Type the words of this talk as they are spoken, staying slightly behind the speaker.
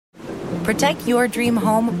Protect your dream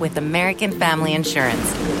home with American Family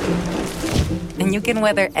Insurance. And you can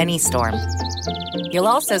weather any storm. You'll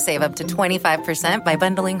also save up to 25% by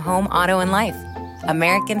bundling home, auto, and life.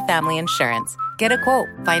 American Family Insurance. Get a quote.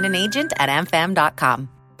 Find an agent at amfam.com.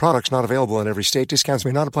 Products not available in every state. Discounts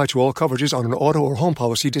may not apply to all coverages on an auto or home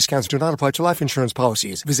policy. Discounts do not apply to life insurance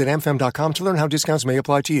policies. Visit amfam.com to learn how discounts may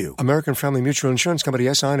apply to you. American Family Mutual Insurance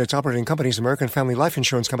Company, SI, and its operating companies, American Family Life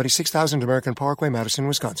Insurance Company, 6000 American Parkway, Madison,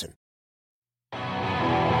 Wisconsin.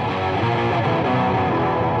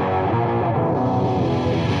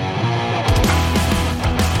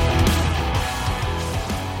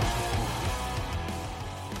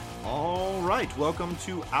 Welcome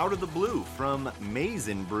to Out of the Blue from Maize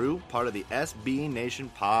n Brew, part of the SB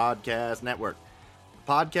Nation Podcast Network.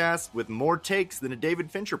 A podcast with more takes than a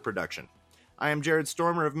David Fincher production. I am Jared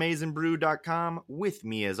Stormer of MaizeNBrew.com. With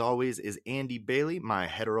me, as always, is Andy Bailey, my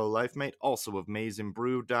hetero life mate, also of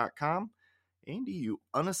MaizeNBrew.com. Andy, you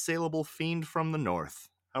unassailable fiend from the north.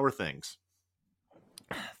 How are things?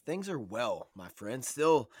 Things are well, my friend.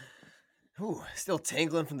 Still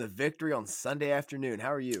tingling from the victory on Sunday afternoon.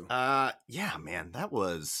 How are you? Yeah, man, that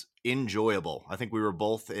was enjoyable. I think we were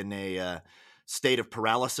both in a state of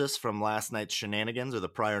paralysis from last night's shenanigans or the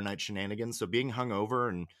prior night's shenanigans. So being hungover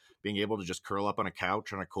and being able to just curl up on a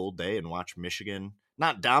couch on a cold day and watch Michigan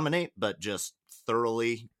not dominate, but just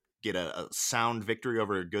thoroughly get a sound victory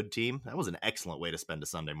over a good team. That was an excellent way to spend a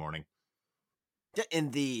Sunday morning.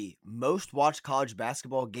 In the most watched college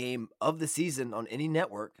basketball game of the season on any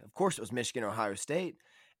network, of course, it was Michigan-Ohio State.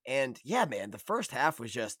 And yeah, man, the first half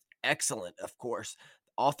was just excellent, of course.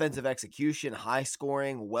 Offensive execution, high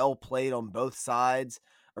scoring, well played on both sides.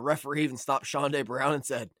 A referee even stopped Shonda Brown and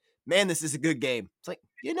said, "Man, this is a good game." It's like,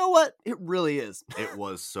 you know what? It really is. It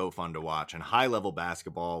was so fun to watch, and high-level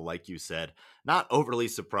basketball, like you said. Not overly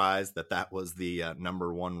surprised that was the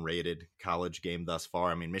number one rated college game thus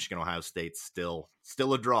far. I mean, Michigan-Ohio State's still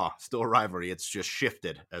a draw, still a rivalry. It's just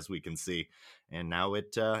shifted, as we can see, and now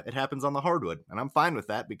it happens on the hardwood, and I'm fine with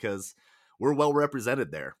that because we're well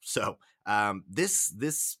represented there. So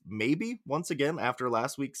this maybe, once again, after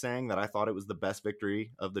last week saying that I thought it was the best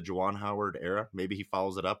victory of the Juwan Howard era, maybe he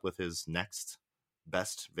follows it up with his next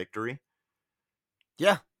best victory.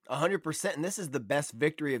 Yeah, 100%. And this is the best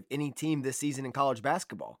victory of any team this season in college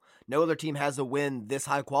basketball. No other team has a win this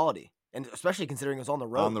high quality, and especially considering it was on the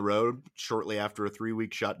road. On the road, shortly after a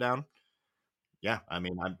 3-week shutdown. Yeah, I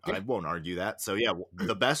mean, I won't argue that. So yeah,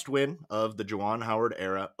 the best win of the Juwan Howard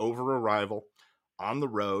era over a rival on the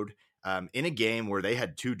road. In a game where they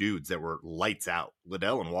had two dudes that were lights out.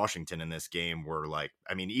 Liddell and Washington in this game were like,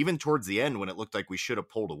 I mean, even towards the end when it looked like we should have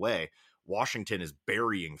pulled away, Washington is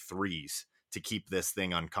burying threes to keep this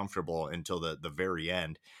thing uncomfortable until the very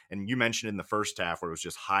end. And you mentioned in the first half where it was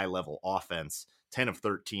just high-level offense, 10 of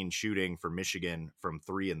 13 shooting for Michigan from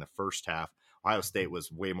three in the first half. Ohio State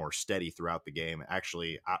was way more steady throughout the game,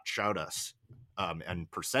 actually outshot us in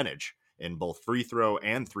percentage in both free throw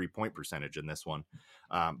and 3-point percentage in this one.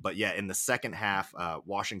 But yeah, in the second half,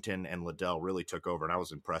 Washington and Liddell really took over, and I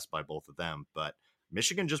was impressed by both of them. But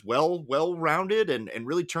Michigan just well-rounded and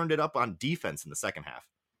really turned it up on defense in the second half.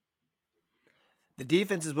 The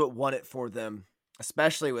defense is what won it for them,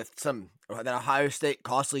 especially with that Ohio State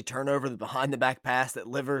costly turnover, the behind-the-back pass that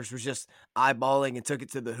Livers was just eyeballing and took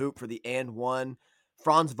it to the hoop for the and one.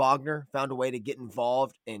 Franz Wagner found a way to get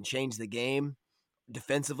involved and change the game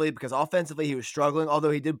defensively because offensively he was struggling,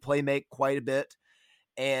 although he did play make quite a bit.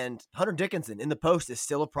 And Hunter Dickinson in the post is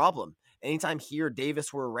still a problem. Anytime he or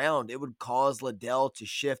Davis were around, it would cause Liddell to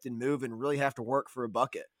shift and move and really have to work for a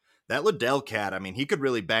bucket. That Liddell cat, I mean, he could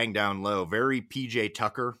really bang down low. Very PJ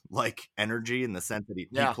Tucker-like energy in the sense that he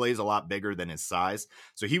plays a lot bigger than his size.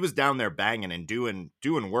 So he was down there banging and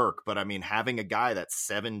doing work. But, I mean, having a guy that's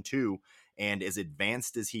 7'2", and as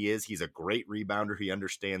advanced as he is, he's a great rebounder. He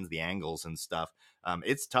understands the angles and stuff.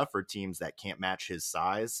 It's tough for teams that can't match his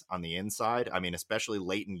size on the inside. I mean, especially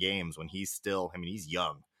late in games when he's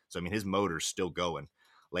young. So, I mean, his motor's still going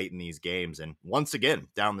late in these games. And once again,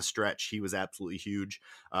 down the stretch, he was absolutely huge.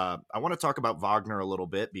 I want to talk about Wagner a little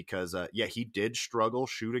bit because, he did struggle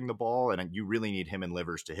shooting the ball, and you really need him and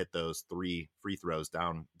Livers to hit those 3 free throws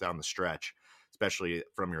down the stretch, especially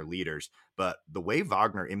from your leaders. But the way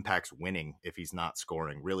Wagner impacts winning if he's not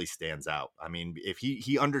scoring really stands out. I mean, if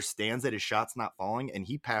he understands that his shot's not falling, and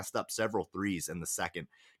he passed up several threes in the second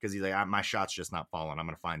because he's like, my shot's just not falling. I'm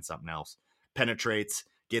going to find something else. Penetrates,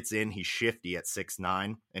 gets in, he's shifty at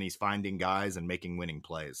 6'9", and he's finding guys and making winning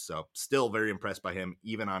plays. So still very impressed by him,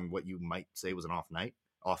 even on what you might say was an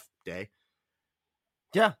off day.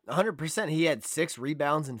 Yeah, 100%. He had 6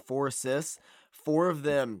 rebounds and 4 assists 4 of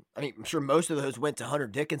them, I mean, I'm sure most of those went to Hunter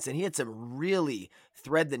Dickinson. He had some really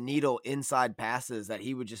thread the needle inside passes that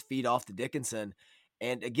he would just feed off to Dickinson.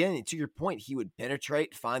 And again, to your point, he would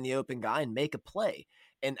penetrate, find the open guy, and make a play.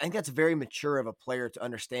 And I think that's very mature of a player to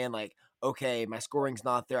understand, like, okay, my scoring's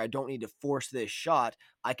not there. I don't need to force this shot.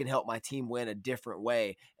 I can help my team win a different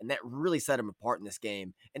way. And that really set him apart in this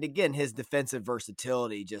game. And again, his defensive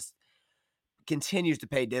versatility just continues to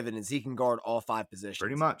pay dividends. He can guard all 5 positions.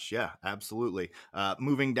 Pretty much, yeah, absolutely.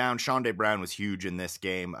 Moving down, Chaundee Brown was huge in this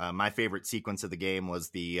game. My favorite sequence of the game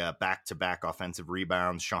was the back-to-back offensive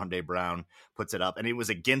rebounds. Chaundee Brown puts it up, and it was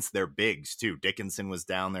against their bigs, too. Dickinson was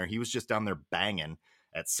down there. He was just down there banging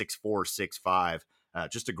at 6'4", 6'5",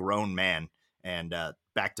 just a grown man. And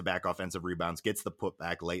back-to-back offensive rebounds, gets the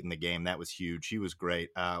putback late in the game. That was huge. He was great.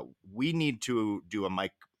 We need to do a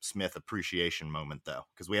Mike Smith appreciation moment, though,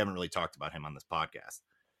 because we haven't really talked about him on this podcast.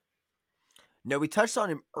 No, we touched on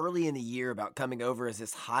him early in the year about coming over as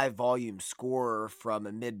this high-volume scorer from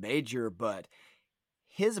a mid-major, but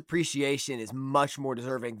his appreciation is much more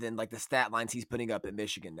deserving than like the stat lines he's putting up at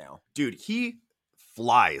Michigan now. Dude, he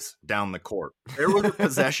flies down the court. There was a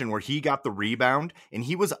possession where he got the rebound and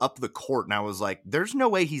he was up the court, and I was like, there's no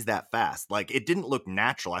way he's that fast. Like, it didn't look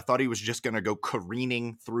natural. I thought he was just going to go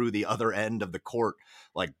careening through the other end of the court,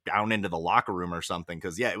 like down into the locker room or something.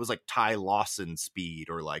 Cause yeah, it was like Ty Lawson speed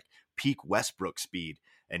or like peak Westbrook speed,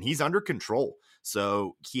 and he's under control.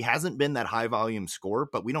 So he hasn't been that high volume scorer,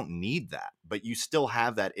 but we don't need that. But you still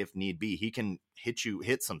have that if need be. He can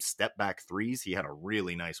hit some step back threes. He had a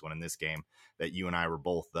really nice one in this game that you and I were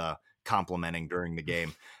both complimenting during the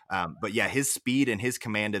game. But yeah, his speed and his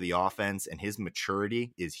command of the offense and his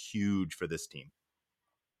maturity is huge for this team.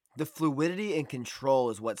 The fluidity and control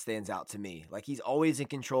is what stands out to me. Like, he's always in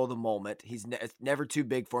control of the moment. He's it's never too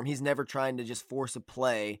big for him. He's never trying to just force a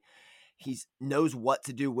play. He knows what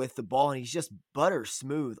to do with the ball, and he's just butter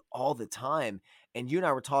smooth all the time. And you and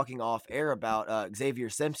I were talking off air about Xavier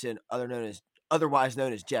Simpson, otherwise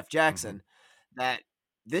known as Jeff Jackson, that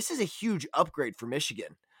this is a huge upgrade for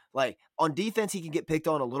Michigan. Like, on defense, he can get picked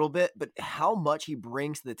on a little bit, but how much he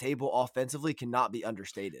brings to the table offensively cannot be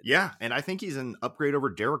understated. Yeah, and I think he's an upgrade over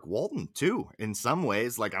Derek Walton, too, in some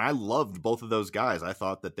ways. Like, I loved both of those guys. I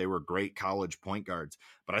thought that they were great college point guards.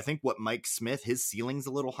 But I think what Mike Smith, his ceiling's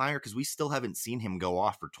a little higher because we still haven't seen him go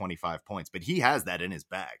off for 25 points. But he has that in his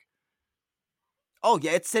bag. Oh,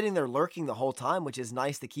 yeah, it's sitting there lurking the whole time, which is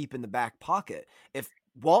nice to keep in the back pocket. If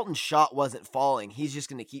Walton's shot wasn't falling, he's just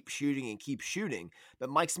going to keep shooting and keep shooting.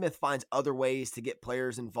 But Mike Smith finds other ways to get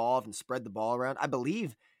players involved and spread the ball around. I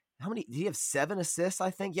believe, did he have 7 assists,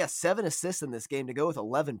 I think? Yeah, 7 assists in this game to go with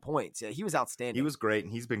 11 points. Yeah, he was outstanding. He was great,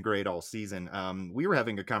 and he's been great all season. We were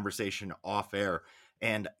having a conversation off air,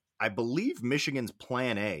 and I believe Michigan's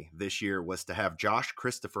plan A this year was to have Josh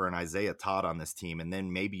Christopher and Isaiah Todd on this team, and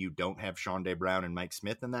then maybe you don't have Chaundee Brown and Mike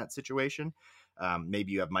Smith in that situation.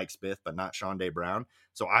 Maybe you have Mike Smith, but not Chaundee Brown.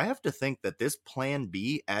 So I have to think that this plan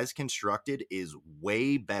B, as constructed, is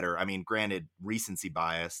way better. I mean, granted, recency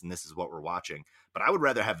bias, and this is what we're watching, but I would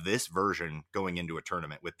rather have this version going into a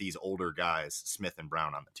tournament with these older guys, Smith and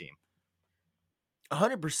Brown, on the team.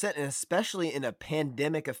 100%, and especially in a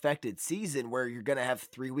pandemic-affected season where you're going to have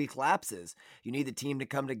 3-week lapses. You need the team to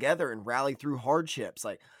come together and rally through hardships.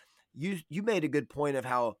 Like, you made a good point of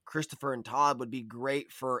how Christopher and Todd would be great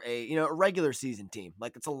for a regular season team.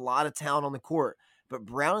 Like, it's a lot of talent on the court, but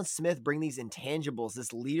Brown and Smith bring these intangibles,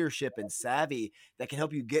 this leadership and savvy that can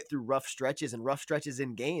help you get through rough stretches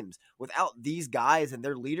in games. Without these guys and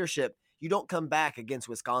their leadership, you don't come back against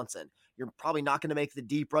Wisconsin. You're probably not going to make the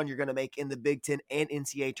deep run you're going to make in the Big Ten and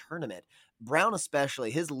NCAA tournament. Brown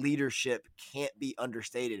especially, his leadership can't be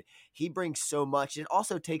understated. He brings so much. It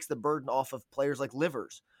also takes the burden off of players like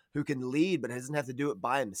Livers, who can lead but doesn't have to do it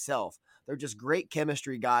by himself. They're just great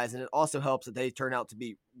chemistry guys, and it also helps that they turn out to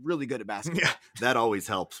be really good at basketball. Yeah, that always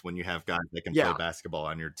helps when you have guys that can play basketball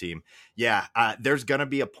on your team. Yeah, there's going to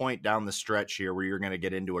be a point down the stretch here where you're going to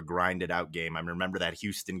get into a grinded out game. I remember that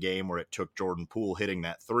Houston game where it took Jordan Poole hitting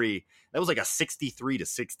that 3. That was like a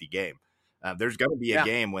 63-60 game. There's going to be a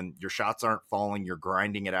game when your shots aren't falling, you're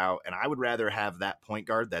grinding it out. And I would rather have that point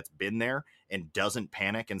guard that's been there and doesn't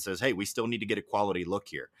panic and says, hey, we still need to get a quality look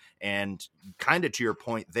here. And kind of to your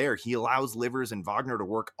point there, he allows Livers and Wagner to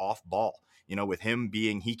work off ball. With him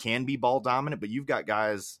he can be ball dominant, but you've got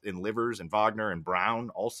guys in Livers and Wagner and Brown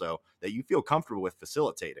also that you feel comfortable with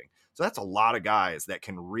facilitating. So that's a lot of guys that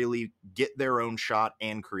can really get their own shot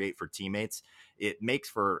and create for teammates. It makes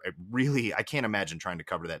for I can't imagine trying to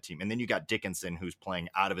cover that team. And then you got Dickinson, who's playing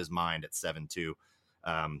out of his mind at 7-2.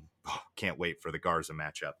 Can't wait for the Garza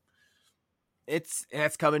matchup. It's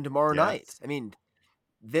coming tomorrow night. I mean,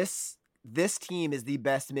 this this team is the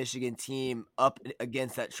best Michigan team up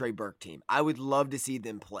against that Trey Burke team. I would love to see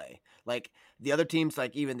them play. Like the other teams,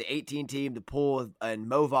 like even the 18 team, the Poole and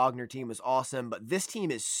Mo Wagner team was awesome, but this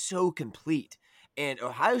team is so complete. And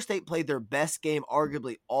Ohio State played their best game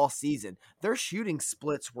arguably all season. Their shooting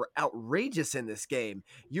splits were outrageous in this game.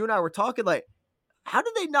 You and I were talking like, how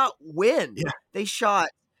did they not win? Yeah. They shot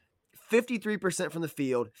 53% from the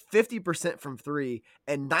field, 50% from three,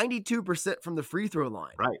 and 92% from the free throw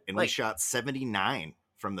line. Right. And we shot 79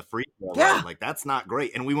 from the free throw Yeah. line. Like, that's not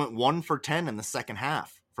great. And we went 1 for 10 in the second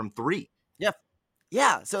half from 3. Yeah.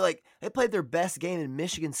 Yeah. So, like, they played their best game, and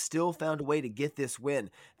Michigan still found a way to get this win.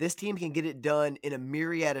 This team can get it done in a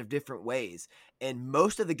myriad of different ways. And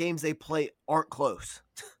most of the games they play aren't close.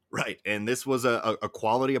 Right. And this was a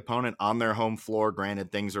quality opponent on their home floor.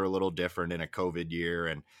 Granted, things are a little different in a COVID year.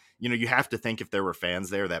 And, you know, you have to think if there were fans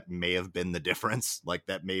there, that may have been the difference. Like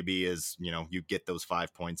that maybe is, you know, you get those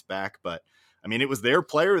 5 points back. But I mean, it was their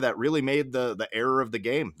player that really made the error of the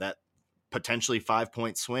game, that potentially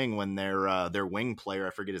 5-point swing when their wing player,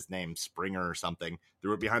 I forget his name, Springer or something,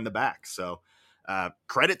 threw it behind the back. So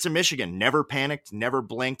credit to Michigan. Never panicked, never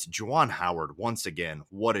blinked. Juwan Howard, once again,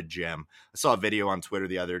 what a gem. I saw a video on Twitter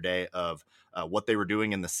the other day of what they were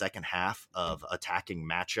doing in the second half of attacking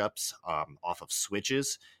matchups off of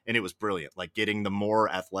switches, and it was brilliant. Like getting the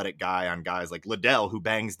more athletic guy on guys like Liddell, who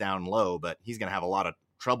bangs down low, but he's going to have a lot of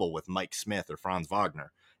trouble with Mike Smith or Franz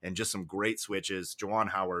Wagner. And just some great switches. Juwan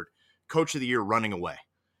Howard, Coach of the Year, running away.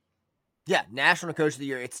 Yeah, National Coach of the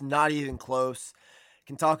Year. It's not even close.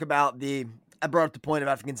 Can talk about I brought up the point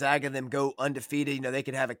about if Gonzaga them go undefeated, you know, they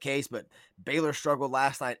could have a case, but Baylor struggled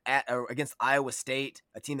last night against Iowa State,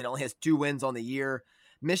 a team that only has 2 wins on the year.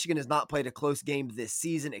 Michigan has not played a close game this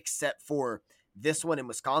season except for this one in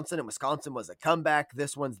Wisconsin, and Wisconsin was a comeback.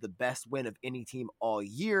 This one's the best win of any team all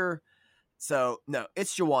year. So, no,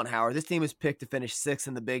 it's Juwan Howard. This team is picked to finish 6th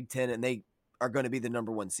in the Big Ten, and they are going to be the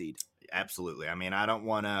number 1 seed. Absolutely. I mean, I don't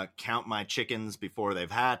want to count my chickens before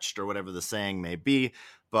they've hatched or whatever the saying may be.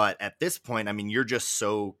 But at this point, I mean, you're just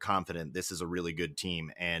so confident this is a really good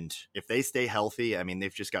team. And if they stay healthy, I mean,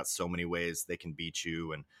 they've just got so many ways they can beat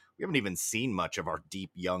you. And we haven't even seen much of our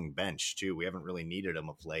deep young bench, too. We haven't really needed them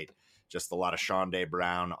of late. Just a lot of Shondae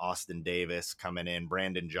Brown, Austin Davis coming in,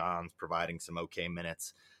 Brandon Johns providing some okay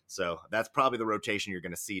minutes. So that's probably the rotation you're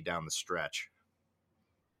going to see down the stretch.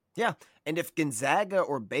 Yeah, and if Gonzaga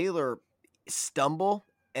or Baylor stumble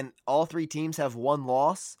and all 3 teams have 1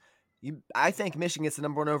 loss, I think Michigan gets the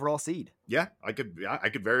number 1 overall seed. Yeah, I could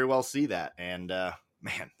very well see that. And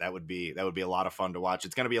man, that would be a lot of fun to watch.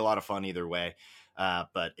 It's going to be a lot of fun either way.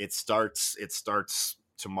 But it starts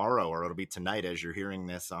tomorrow, or it'll be tonight as you're hearing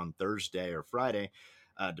this on Thursday or Friday,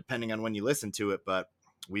 depending on when you listen to it. But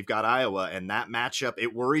we've got Iowa, and that matchup,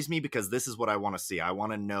 it worries me because this is what I want to see. I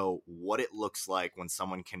want to know what it looks like when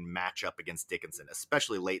someone can match up against Dickinson,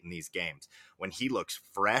 especially late in these games. When he looks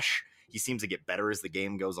fresh, he seems to get better as the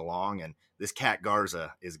game goes along, and this Cat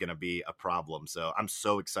Garza is going to be a problem. So I'm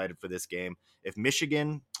so excited for this game. If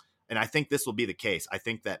Michigan, and I think this will be the case, I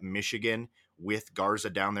think that Michigan with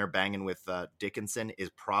Garza down there banging with Dickinson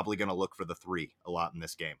is probably going to look for the 3 a lot in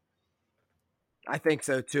this game. I think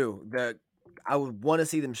so too. I would want to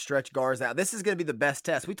see them stretch Garza out. This is going to be the best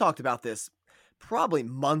test. We talked about this probably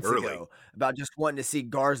months ago about just wanting to see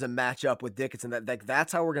Garza match up with Dickinson.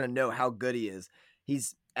 That's how we're going to know how good he is.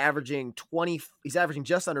 He's averaging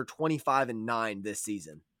just under 25-9 this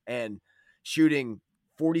season and shooting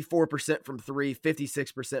 44% from 3,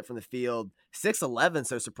 56% from the field, 6'11".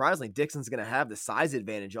 So surprisingly, Dixon's going to have the size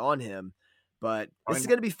advantage on him. But this is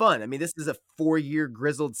going to be fun. I mean, this is a 4-year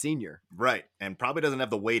grizzled senior. Right, and probably doesn't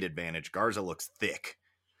have the weight advantage. Garza looks thick.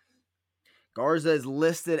 Garza is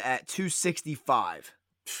listed at 265.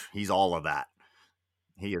 He's all of that.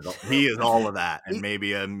 He is all of that, and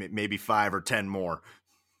maybe 5 or 10 more.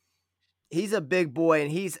 He's a big boy,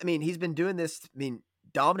 and he's been doing this,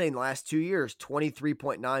 dominating the last 2 years,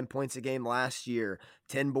 23.9 points a game last year,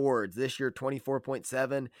 10 boards. This year,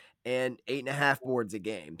 24.7 and 8.5 boards a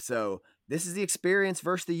game. So this is the experience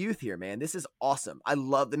versus the youth here, man. This is awesome.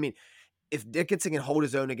 If Dickinson can hold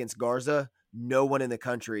his own against Garza, no one in the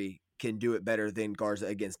country can do it better than Garza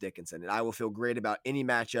against Dickinson. And I will feel great about any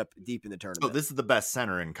matchup deep in the tournament. Oh, this is the best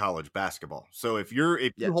center in college basketball. So if you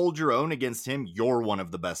hold your own against him, you're one of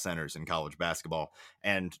the best centers in college basketball.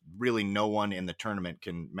 And really no one in the tournament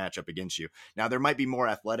can match up against you. Now, there might be more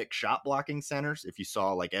athletic shot blocking centers. If you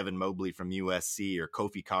saw like Evan Mobley from USC or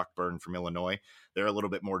Kofi Cockburn from Illinois, they're a little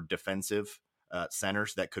bit more defensive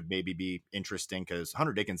centers that could maybe be interesting, because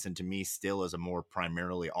Hunter Dickinson to me still is a more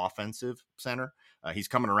primarily offensive center. He's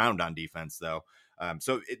coming around on defense though.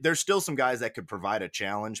 There's still some guys that could provide a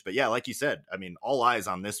challenge. But yeah, like you said, I mean, all eyes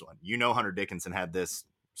on this one. Hunter Dickinson had this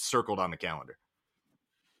circled on the calendar.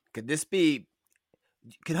 Could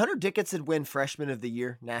Hunter Dickinson win Freshman of the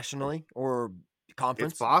Year nationally or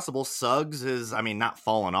conference? It's possible. Suggs is, not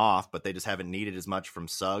falling off, but they just haven't needed as much from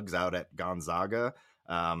Suggs out at Gonzaga.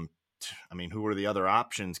 Who are the other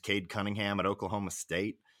options? Cade Cunningham at Oklahoma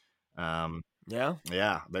State. Yeah.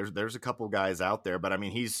 There's a couple guys out there, but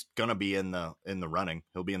he's gonna be in the running.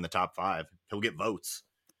 He'll be in the top 5. He'll get votes.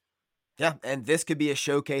 Yeah, and this could be a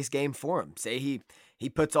showcase game for him. Say he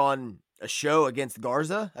puts on a show against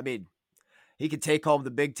Garza. He could take home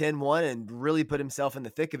the Big Ten one and really put himself in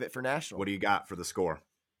the thick of it for national. What do you got for the score?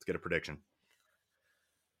 Let's get a prediction.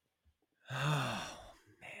 Oh,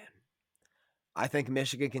 man. I think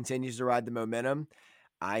Michigan continues to ride the momentum.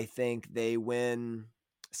 I think they win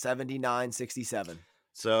 79-67.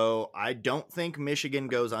 So I don't think Michigan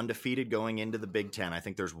goes undefeated going into the Big Ten. I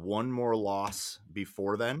think there's one more loss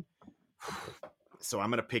before then. So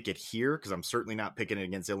I'm going to pick it here because I'm certainly not picking it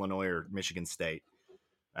against Illinois or Michigan State.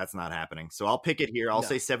 That's not happening. So I'll pick it here. I'll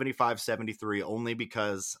say 75-73 only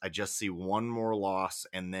because I just see one more loss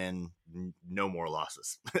and then no more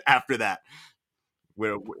losses after that.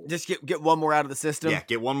 Just get one more out of the system. Yeah,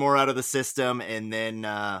 get one more out of the system, and then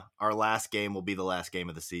our last game will be the last game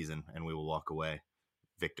of the season, and we will walk away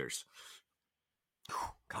victors.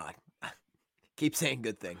 God, keep saying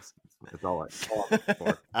good things. That's all I'm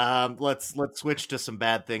for. Let's switch to some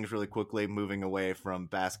bad things really quickly, moving away from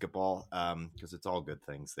basketball because it's all good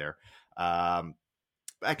things there.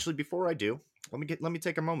 Actually, before I do, let me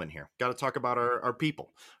take a moment here. Got to talk about our people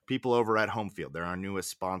over at Home Field. They're our newest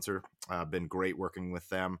sponsor. Been great working with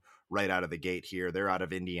them right out of the gate here. They're out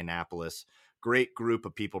of Indianapolis. Great group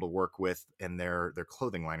of people to work with, and their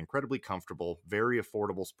clothing line, incredibly comfortable, very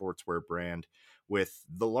affordable sportswear brand with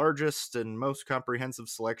the largest and most comprehensive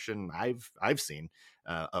selection I've seen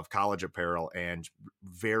of college apparel, and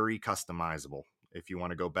very customizable. If you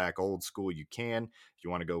want to go back old school, you can. If you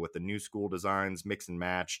want to go with the new school designs, mix and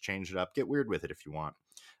match, change it up, get weird with it if you want.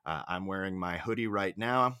 I'm wearing my hoodie right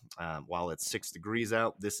now. While it's 6 degrees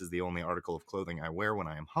out, this is the only article of clothing I wear when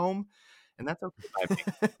I am home. And that's okay by me.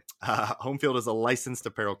 Home Field is a licensed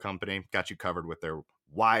apparel company. Got you covered with their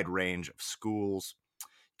wide range of schools.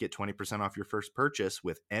 Get 20% off your first purchase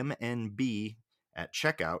with MNB at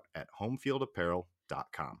checkout at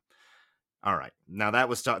homefieldapparel.com. All right. Now that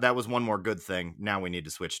was one more good thing. Now we need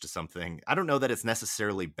to switch to something. I don't know that it's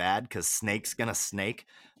necessarily bad because Snake's gonna snake,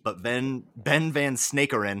 but Ben Van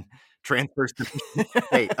Snakeren transfers to Michigan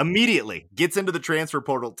State immediately, gets into the transfer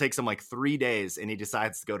portal, takes him like 3 days, and he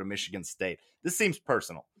decides to go to Michigan State. This seems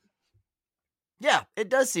personal. Yeah, it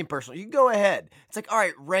does seem personal. You go ahead. It's like, all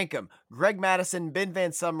right, rank them. Greg Madison, Ben Van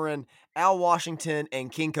Sumeren, Al Washington,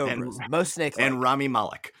 and King Cobras. Most snakes. And Rami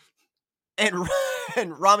Malek. And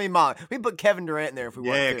Rami Malek. We put Kevin Durant in there if we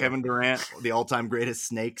want to. Yeah, Kevin Durant, the all-time greatest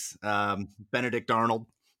snakes. Benedict Arnold.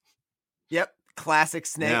 Yep, classic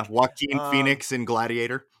snake. Yeah, Joaquin Phoenix in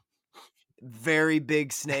Gladiator. Very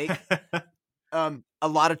big snake. A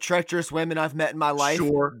lot of treacherous women I've met in my life.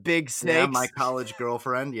 Sure. Big snakes. Yeah, my college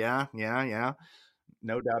girlfriend. Yeah.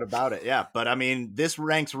 No doubt about it. Yeah. But this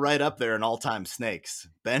ranks right up there in all-time snakes.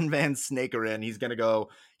 Ben Van Snakeren, he's going to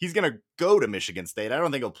go to Michigan State. I don't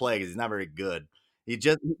think he'll play because he's not very good.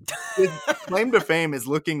 His claim to fame is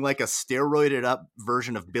looking like a steroided up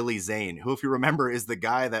version of Billy Zane, who, if you remember, is the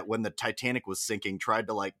guy that when the Titanic was sinking, tried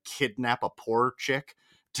to kidnap a poor chick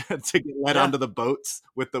to get led onto the boats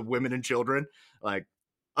with the women and children.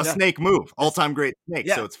 Snake move. All-time great snake,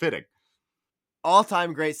 so it's fitting.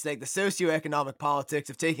 All-time great snake. The socioeconomic politics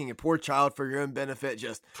of taking a poor child for your own benefit,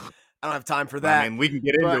 just I don't have time for that. We can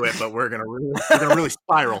get into it, but we're gonna really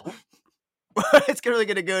spiral. It's really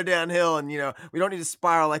gonna go downhill, and we don't need to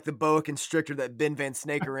spiral like the boa constrictor that Ben Van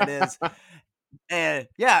Snakeren is. And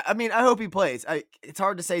yeah, I hope he plays. It's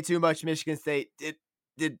hard to say too much. Michigan State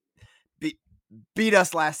did beat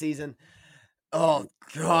us last season. Oh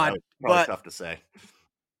God, probably tough to say.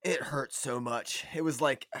 It hurt so much. It was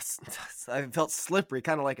like I felt slippery,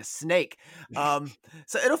 kind of like a snake.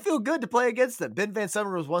 So it'll feel good to play against them. Ben Van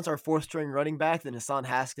Sumeren was once our 4th-string running back. Then Hassan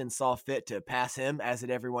Haskins saw fit to pass him, as did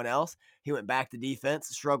everyone else. He went back to defense,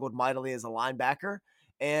 struggled mightily as a linebacker,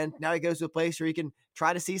 and now he goes to a place where he can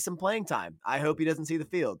try to see some playing time. I hope he doesn't see the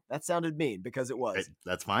field. That sounded mean because it was.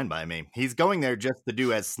 That's fine by me. He's going there just to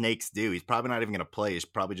do as snakes do. He's probably not even going to play. He's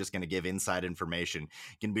probably just going to give inside information.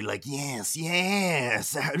 He can be like, yes,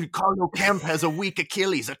 Carlo Kemp has a weak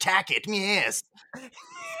Achilles. Attack it, yes.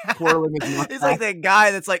 He's like that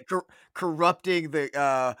guy that's like corrupting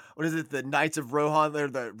the the Knights of Rohan, or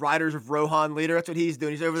the Riders of Rohan leader. That's what he's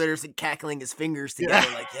doing. He's over there just cackling his fingers together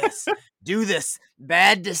like, yes, do this.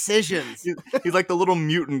 Bad decisions. He's like the little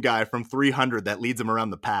mutant guy from 300 that leads him around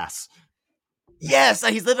the pass. Yes,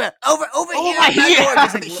 he's living over here.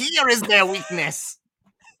 Here is their weakness.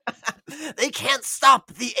 They can't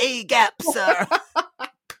stop the A gap, sir.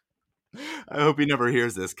 I hope he never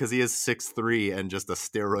hears this because he is 6'3" and just a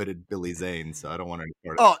steroided Billy Zane, so I don't want any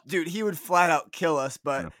part of it. Oh, dude, he would flat out kill us,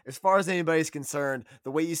 but as far as anybody's concerned,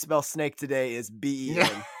 the way you spell snake today is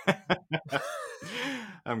B-E-N.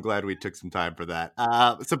 I'm glad we took some time for that.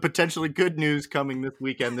 Some potentially good news coming this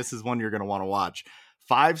weekend. This is one you're going to want to watch.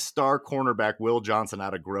 5-star cornerback Will Johnson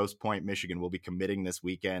out of Grosse Pointe, Michigan will be committing this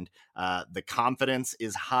weekend. The confidence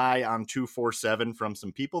is high on 247 from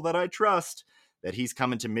some people that I trust that he's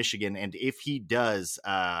coming to Michigan. And if he does,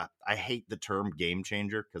 I hate the term game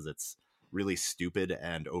changer because it's really stupid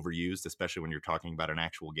and overused, especially when you're talking about an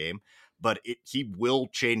actual game. But he will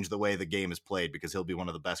change the way the game is played because he'll be one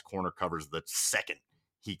of the best corner covers the second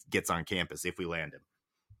he gets on campus if we land him.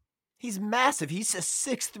 He's massive. He's a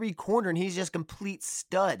 6'3" corner, and he's just complete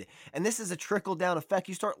stud. And this is a trickle-down effect.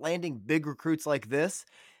 You start landing big recruits like this,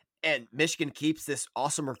 and Michigan keeps this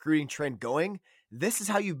awesome recruiting trend going. This is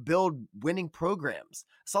how you build winning programs.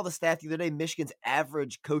 I saw the stat the other day. Michigan's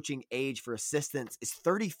average coaching age for assistants is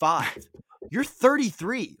 35. You're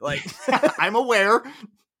 33. Like, I'm aware.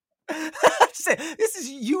 This is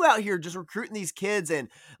you out here just recruiting these kids and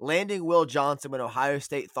landing Will Johnson when Ohio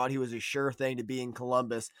State thought he was a sure thing to be in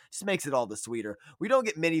Columbus. Just makes it all the sweeter. We don't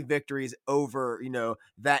get many victories over,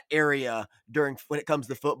 that area when it comes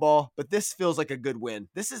to football, but this feels like a good win.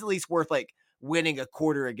 This is at least worth like winning a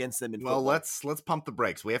quarter against them in football. Well, let's pump the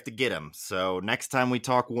brakes. We have to get him. So next time we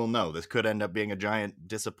talk, we'll know. This could end up being a giant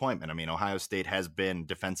disappointment. I mean, Ohio State has been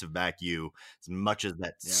defensive back you, as much as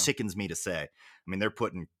that sickens me to say. I mean, they're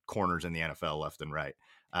putting corners in the NFL left and right.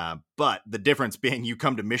 But the difference being you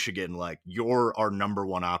come to Michigan, like you're our number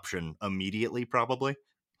one option immediately, probably.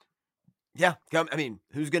 Yeah. I mean,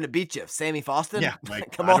 who's going to beat you? Sammy Foston? Yeah.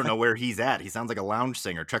 Like, I don't know where he's at. He sounds like a lounge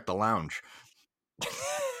singer. Check the lounge.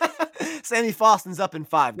 Sammy Foston's up in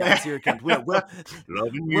 5, guys. Here it comes.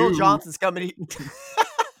 Will Johnson's coming.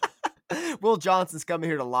 Will Johnson's coming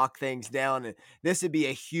here to lock things down, and this would be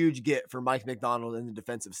a huge get for Mike McDonald and the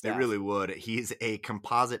defensive staff. It really would. He's a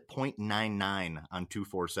composite 0.99 on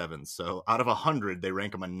 247. So out of 100, they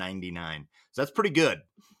rank him a 99. So that's pretty good.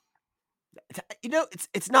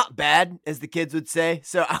 It's not bad, as the kids would say.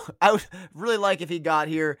 So I would really like if he got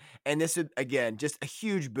here, and this would, again, just a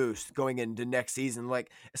huge boost going into next season,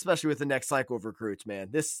 like especially with the next cycle of recruits,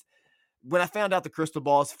 man. When I found out the crystal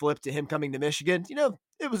balls flipped to him coming to Michigan,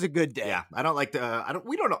 it was a good day. Yeah,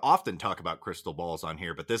 we don't often talk about crystal balls on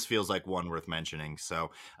here, but this feels like one worth mentioning.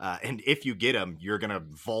 So, and if you get him, you're going to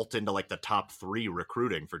vault into like the top 3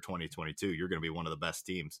 recruiting for 2022. You're going to be one of the best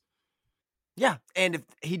teams. Yeah, and if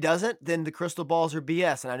he doesn't, then the crystal balls are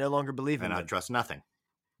BS, and I no longer believe in them. And I trust nothing.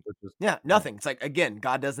 Yeah, nothing. It's like, again,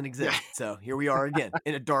 God doesn't exist. So here we are again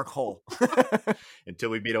in a dark hole. Until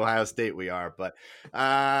we beat Ohio State, we are. But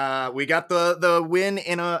we got the win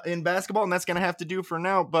in basketball, and that's going to have to do for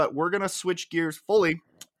now. But we're going to switch gears fully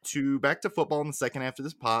back to football in the second half of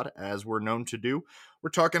this pod, as we're known to do. We're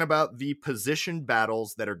talking about the position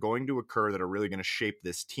battles that are going to occur that are really going to shape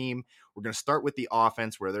this team. We're going to start with the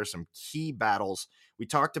offense, where there's some key battles. We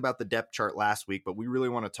talked about the depth chart last week, but we really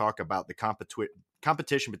want to talk about the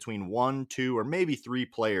competition between 1, 2, or maybe 3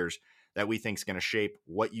 players that we think is going to shape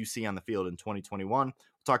what you see on the field in 2021. We'll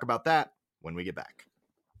talk about that when we get back.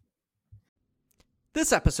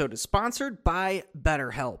 This episode is sponsored by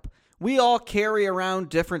BetterHelp. We all carry around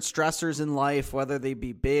different stressors in life, whether they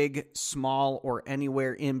be big, small, or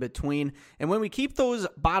anywhere in between. And when we keep those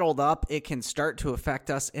bottled up, it can start to affect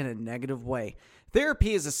us in a negative way.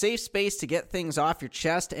 Therapy is a safe space to get things off your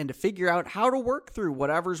chest and to figure out how to work through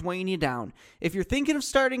whatever's weighing you down. If you're thinking of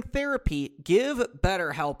starting therapy, give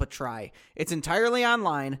BetterHelp a try. It's entirely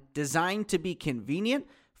online, designed to be convenient,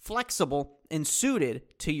 flexible, and suited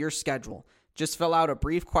to your schedule. Just fill out a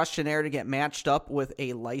brief questionnaire to get matched up with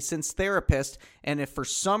a licensed therapist, and if for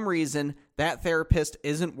some reason that therapist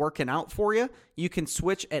isn't working out for you, you can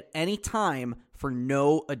switch at any time for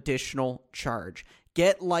no additional charge.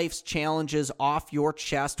 Get life's challenges off your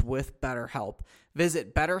chest with BetterHelp.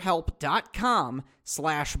 Visit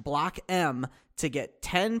betterhelp.com/blockm to get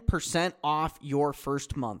 10% off your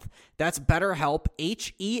first month. That's BetterHelp,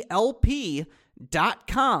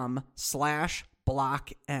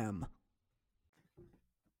 HELP.com/blockm.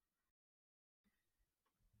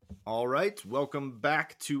 All right, welcome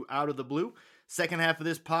back to Out of the Blue. Second half of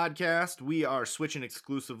this podcast, we are switching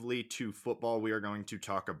exclusively to football. We are going to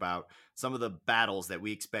talk about some of the battles that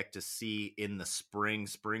we expect to see in the spring.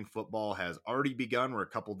 Spring football has already begun. We're a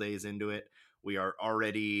couple days into it. We are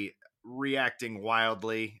already reacting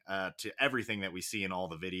wildly to everything that we see in all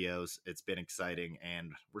the videos. It's been exciting,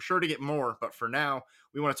 and we're sure to get more. But for now,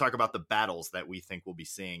 we want to talk about the battles that we think we'll be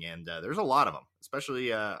seeing. And there's a lot of them,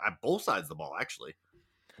 especially at both sides of the ball, actually.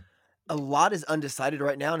 A lot is undecided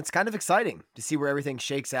right now, and it's kind of exciting to see where everything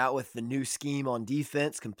shakes out with the new scheme on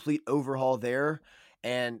defense, complete overhaul there,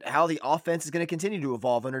 and how the offense is going to continue to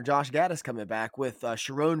evolve under Josh Gattis coming back with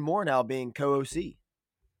Sherrone Moore now being co-OC.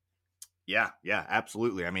 Yeah,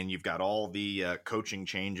 absolutely. I mean, you've got all the coaching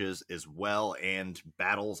changes as well and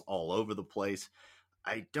battles all over the place.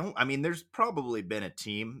 There's probably been a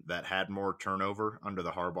team that had more turnover under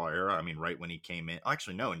the Harbaugh era. I mean, right when he came in.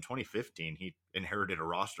 Actually, no, in 2015, he inherited a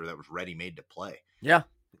roster that was ready-made to play. Yeah,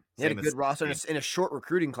 he had a good roster in a short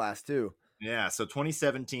recruiting class, too. Yeah, so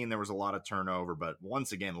 2017, there was a lot of turnover, but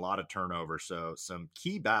once again, a lot of turnover. So some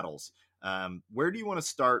key battles. Where do you want to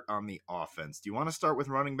start on the offense? Do you want to start with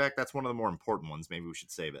running back? That's one of the more important ones. Maybe we should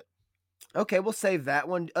save it. Okay, we'll save that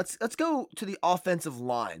one. Let's go to the offensive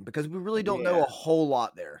line because we really don't know a whole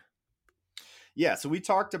lot there. Yeah, so we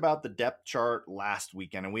talked about the depth chart last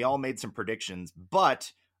weekend, and we all made some predictions,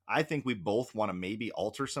 but I think we both want to maybe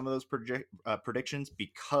alter some of those predictions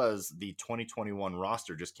because the 2021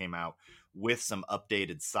 roster just came out with some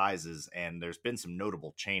updated sizes, and there's been some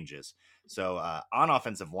notable changes. So on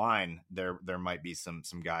offensive line, there might be some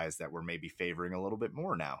guys that we're maybe favoring a little bit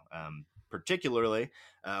more now. Particularly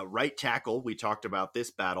right tackle. We talked about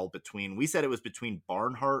this battle we said it was between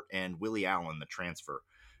Barnhart and Willie Allen, the transfer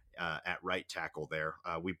at right tackle there.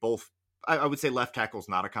 I would say left tackle is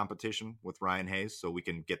not a competition with Ryan Hayes, so we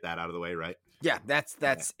can get that out of the way, right? Yeah,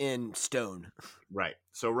 that's in stone. Right.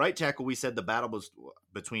 So right tackle, we said the battle was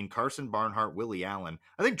between Carson Barnhart, Willie Allen.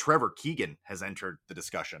 I think Trevor Keegan has entered the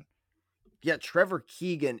discussion. Yeah, Trevor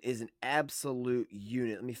Keegan is an absolute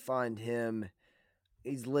unit. Let me find him.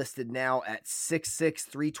 He's listed now at 6'6",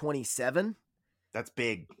 327. That's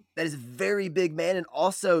big. That is very big, man. And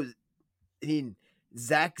also, I mean,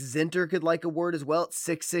 Zach Zinter could like a word as well at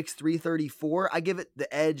 6'6", 334. I give it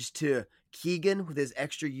the edge to Keegan with his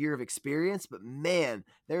extra year of experience. But, man,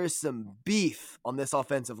 there is some beef on this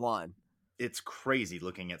offensive line. It's crazy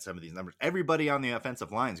looking at some of these numbers. Everybody on the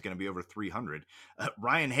offensive line is going to be over 300.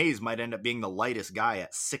 Ryan Hayes might end up being the lightest guy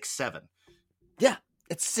at 6'7". Yeah.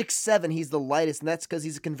 At 6'7", he's the lightest, and that's because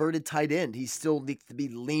he's a converted tight end. He still needs to be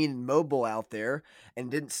lean and mobile out there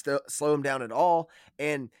and didn't slow him down at all.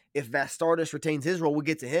 And if Vastardis retains his role, we'll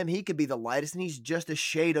get to him. He could be the lightest, and he's just a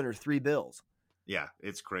shade under $3 bills. Yeah,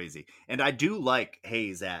 it's crazy. And I do like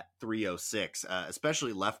Hayes at 306,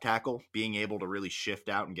 especially left tackle, being able to really shift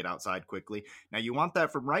out and get outside quickly. Now, you want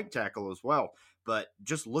that from right tackle as well. But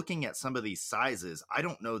just looking at some of these sizes, I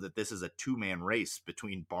don't know that this is a two-man race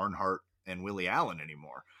between Barnhart and Willie Allen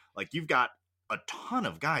anymore. Like, you've got a ton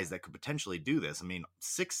of guys that could potentially do this. I mean,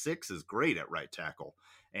 6'6" is great at right tackle,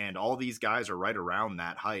 and all these guys are right around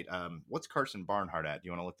that height. What's Carson Barnhart at? Do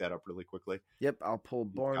you want to look that up really quickly? Yep, I'll pull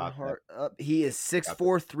Barnhart up. He is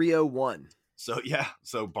 6'4", 301.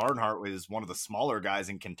 So Barnhart was one of the smaller guys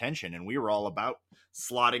in contention, and we were all about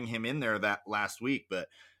slotting him in there that last week. But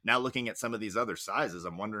now looking at some of these other sizes,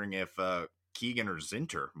 I'm wondering if Keegan or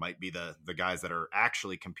Zinter might be the guys that are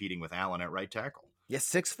actually competing with Allen at right tackle. Yeah,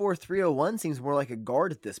 6'4", 301 seems more like a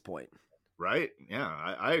guard at this point. Right? Yeah,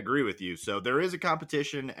 I agree with you. So there is a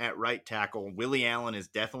competition at right tackle. Willie Allen is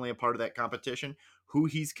definitely a part of that competition. Who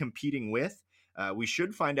he's competing with, we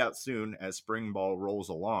should find out soon as spring ball rolls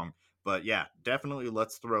along. But yeah, definitely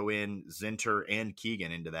let's throw in Zinter and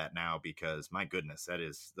Keegan into that now because my goodness,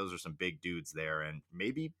 those are some big dudes there and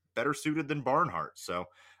maybe better suited than Barnhart. So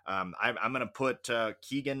I'm going to put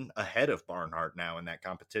Keegan ahead of Barnhart now in that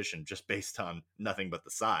competition just based on nothing but the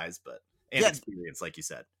size, and experience, like you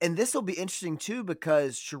said. And this will be interesting, too,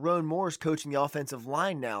 because Sherrone Moore is coaching the offensive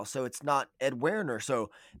line now, so it's not Ed Werner.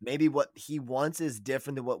 So maybe what he wants is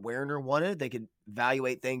different than what Werner wanted. They could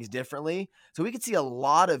evaluate things differently. So we could see a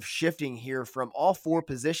lot of shifting here from all four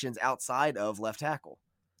positions outside of left tackle.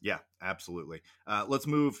 Yeah, absolutely. Let's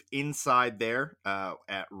move inside there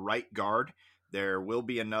at right guard. There will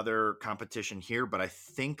be another competition here, but I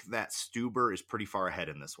think that Stuber is pretty far ahead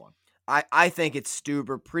in this one. I think it's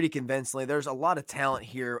Stuber pretty convincingly. There's a lot of talent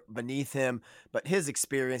here beneath him, but his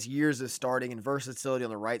experience, years of starting, and versatility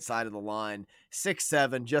on the right side of the line,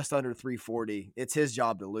 6'7", just under 340. It's his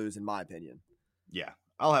job to lose, in my opinion. Yeah,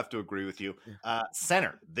 I'll have to agree with you.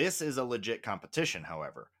 Center, this is a legit competition,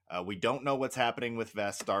 however. We don't know what's happening with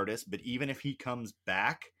Vastardis, but even if he comes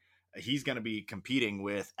back, he's going to be competing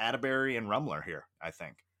with Atterbury and Rumler here, I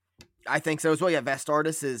think. I think so as well. Yeah,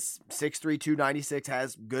 Vastardis is 6'3", 296,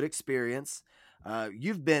 has good experience.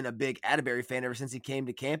 You've been a big Atterbury fan ever since he came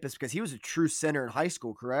to campus because he was a true center in high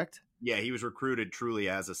school, correct? Yeah, he was recruited truly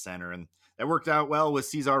as a center, and that worked out well with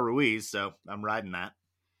Cesar Ruiz, so I'm riding that.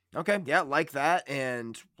 Okay, yeah, like that.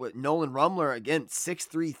 And with Nolan Rumler, again,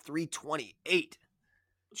 6'3", 328.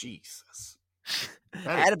 Jesus.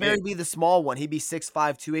 Atterbury would be the small one. He'd be 6'5",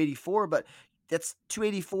 284, but that's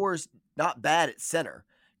 284 is not bad at center.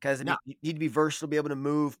 Because you need to be versatile, be able to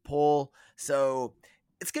move, pull. So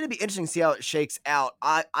it's going to be interesting to see how it shakes out.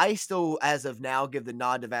 I still, as of now, give the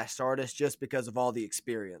nod to Vastardis just because of all the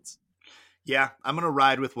experience. Yeah, I'm going to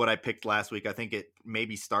ride with what I picked last week. I think it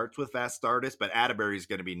maybe starts with Vastardis, but Atterbury is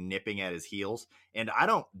going to be nipping at his heels. And I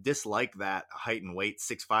don't dislike that height and weight,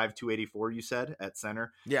 6'5", 284, you said, at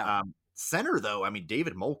center. Yeah. Center, though, I mean,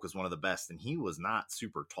 David Molk was one of the best, and he was not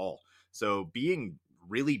super tall. So being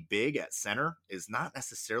really big at center is not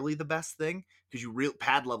necessarily the best thing because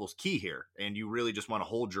pad level's key here, and you really just want to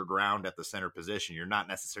hold your ground at the center position. You're not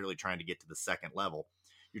necessarily trying to get to the second level.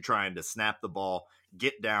 You're trying to snap the ball,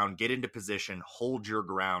 get down, get into position, hold your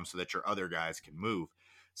ground so that your other guys can move.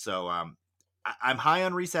 So I'm high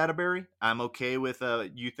on Reese Atterbury. I'm okay with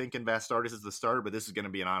you thinking Vastardis is the starter, but this is going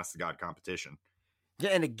to be an honest-to-God competition.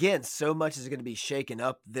 Yeah, and again, so much is going to be shaken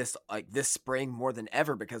up this spring more than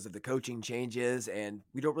ever because of the coaching changes, and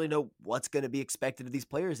we don't really know what's going to be expected of these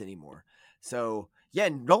players anymore. So, yeah,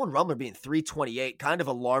 Nolan Rumler being 328 kind of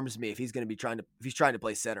alarms me if he's trying to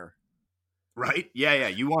play center. Right? Yeah.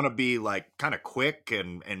 You want to be like kind of quick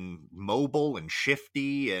and mobile and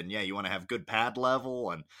shifty, and yeah, you want to have good pad level,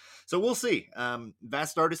 and so we'll see.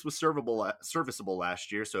 Vastardis was serviceable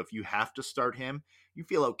last year, so if you have to start him, you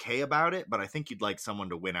feel okay about it, but I think you'd like someone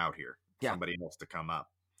to win out here. Yeah. Somebody else to come up.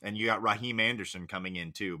 And you got Raheem Anderson coming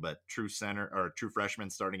in too, but true freshman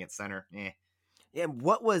starting at center. Yeah. And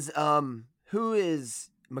what was who is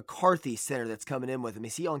McCarthy center that's coming in with him?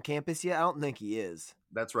 Is he on campus yet? I don't think he is.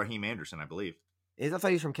 That's Raheem Anderson, I believe. I thought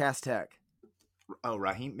he was from Cass Tech. Oh,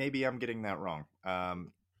 Raheem? Maybe I'm getting that wrong.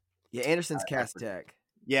 Yeah, Anderson's Cass Tech.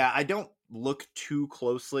 Yeah, I don't look too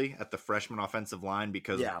closely at the freshman offensive line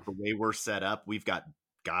because the way we're set up, we've got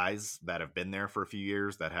guys that have been there for a few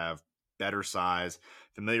years that have better size,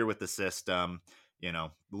 familiar with the system,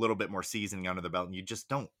 a little bit more seasoning under the belt, and you just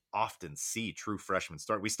don't often see true freshmen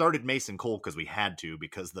start. We started Mason Cole because we had to,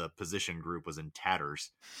 because the position group was in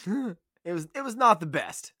tatters. It was not the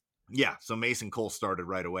best. Yeah, so Mason Cole started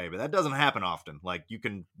right away, but that doesn't happen often. Like, you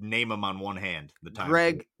can name him on one hand. The time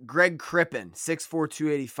Greg Crippen, 6'4",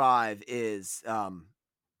 285, is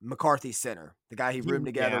McCarthy center, the guy he roomed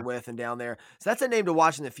together with and down there. So that's a name to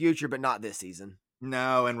watch in the future, but not this season.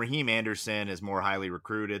 No, and Raheem Anderson is more highly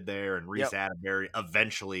recruited there, and Reese Atterbury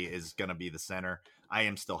eventually is going to be the center. I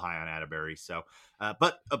am still high on Atterbury, so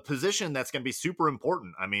but a position that's going to be super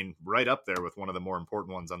important. I mean, right up there with one of the more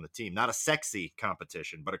important ones on the team. Not a sexy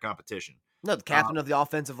competition, but a competition. No, the captain of the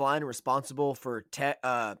offensive line, responsible for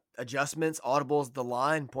adjustments, audibles, the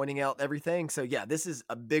line, pointing out everything. So yeah, this is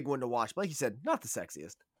a big one to watch. But like you said, not the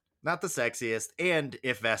sexiest. Not the sexiest. And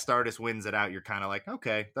if Vastardis wins it out, you're kind of like,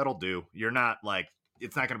 okay, that'll do. You're not like,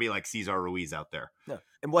 it's not going to be like Cesar Ruiz out there. No.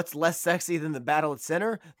 And what's less sexy than the battle at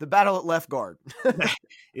center? The battle at left guard.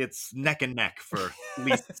 It's neck and neck for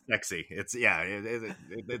least sexy. It's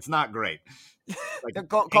it's not great. Like,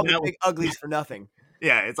 call me big uglies for nothing.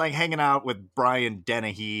 Yeah, it's like hanging out with Brian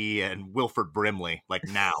Dennehy and Wilford Brimley. Like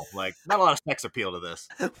now, like not a lot of sex appeal to this.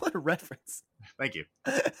 What a reference! Thank you.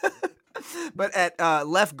 But at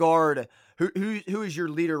left guard, who is your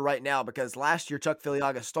leader right now? Because last year Chuck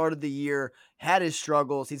Filiaga started the year, had his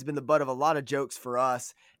struggles. He's been the butt of a lot of jokes for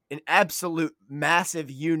us. An absolute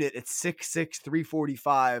massive unit at 6'6",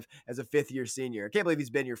 345 as a fifth-year senior. I can't believe he's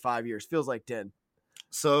been here 5 years. Feels like 10.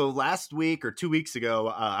 So last week or 2 weeks ago,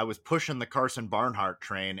 I was pushing the Carson Barnhart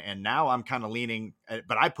train, and now I'm kind of leaning,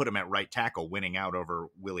 but I put him at right tackle, winning out over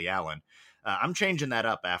Willie Allen. I'm changing that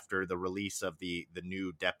up after the release of the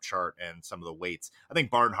new depth chart and some of the weights. I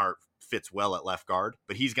think Barnhart fits well at left guard,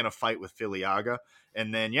 but he's going to fight with Filiaga.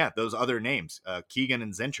 And then, those other names, Keegan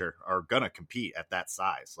and Zincher, are going to compete at that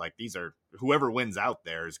size. Like, these are, whoever wins out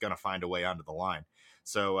there is going to find a way onto the line.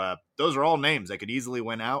 So those are all names that could easily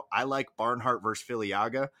win out. I like Barnhart versus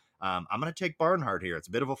Filiaga. I'm going to take Barnhart here. It's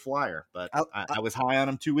a bit of a flyer, but I was high on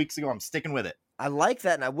him 2 weeks ago. I'm sticking with it. I like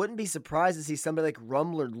that, and I wouldn't be surprised to see somebody like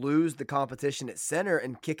Rumler lose the competition at center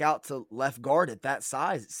and kick out to left guard at that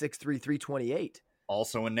size, at 6'3", 328.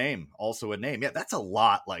 Also a name. Yeah, that's a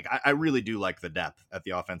lot. Like, I really do like the depth at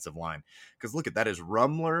the offensive line. Because look at that is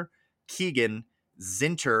Rumler, Keegan,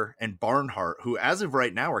 Zinter, and Barnhart, who as of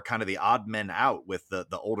right now are kind of the odd men out with the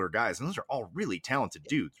older guys. And those are all really talented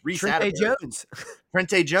dudes.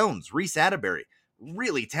 Trente Jones, Reese Atterbury.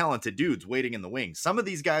 Really talented dudes waiting in the wings. Some of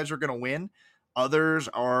these guys are going to win. Others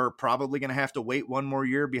are probably going to have to wait one more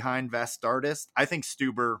year behind Vastardis. I think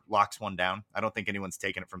Stuber locks one down. I don't think anyone's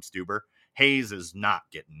taking it from Stuber. Hayes is not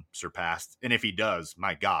getting surpassed. And if he does,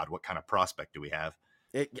 my God, what kind of prospect do we have?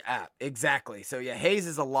 Exactly. So, yeah, Hayes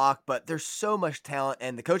is a lock, but there's so much talent.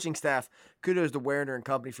 And the coaching staff, kudos to Werner and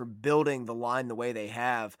company for building the line the way they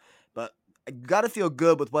have. But you got to feel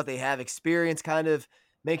good with what they have. Experience kind of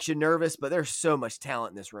makes you nervous, but there's so much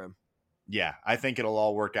talent in this room. Yeah, I think it'll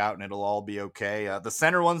all work out and it'll all be okay. The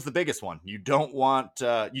center one's the biggest one. You don't want,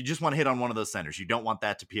 you just want to hit on one of those centers. You don't want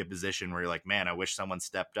that to be a position where you're like, man, I wish someone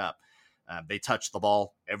stepped up. They touch the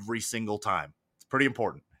ball every single time. It's pretty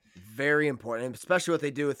important. Very important, especially what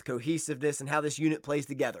they do with cohesiveness and how this unit plays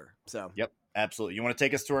together. So, yep, absolutely. You want to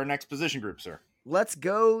take us to our next position group, sir? Let's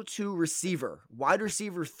go to receiver. Wide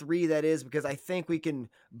receiver 3, that is, because I think we can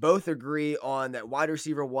both agree on that wide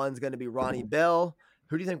receiver 1 is going to be Ronnie Bell.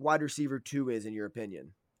 Who do you think wide receiver 2 is, in your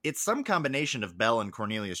opinion? It's some combination of Bell and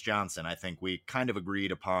Cornelius Johnson. I think we kind of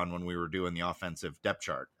agreed upon when we were doing the offensive depth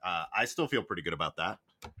chart. I still feel pretty good about that.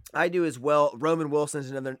 I do as well. Roman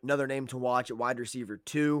Wilson's another name to watch at wide receiver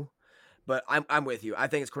 2. But I'm with you. I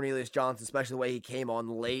think it's Cornelius Johnson, especially the way he came on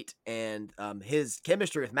late, and his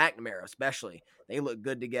chemistry with McNamara, especially. They look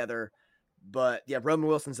good together. But yeah, Roman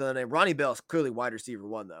Wilson's another name. Ronnie Bell's clearly wide receiver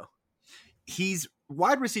 1, though. He's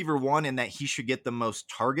wide receiver 1 in that he should get the most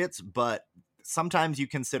targets, but sometimes you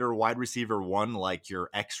consider wide receiver 1 like your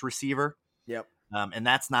X receiver. Yep. And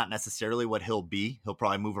that's not necessarily what he'll be. He'll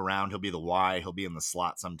probably move around. He'll be the Y. He'll be in the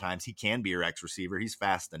slot sometimes. He can be your X receiver. He's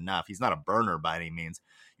fast enough. He's not a burner by any means.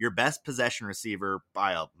 Your best possession receiver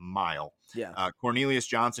by a mile. Yeah. Cornelius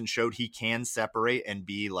Johnson showed he can separate and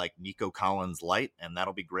be like Nico Collins light, and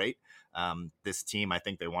that'll be great. This team, I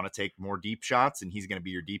think they want to take more deep shots, and he's going to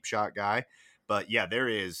be your deep shot guy. But yeah, there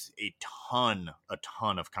is a ton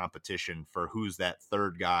of competition for who's that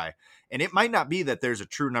third guy. And it might not be that there's a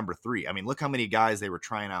true number 3. I mean, look how many guys they were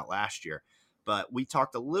trying out last year. But we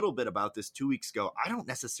talked a little bit about this 2 weeks ago. I don't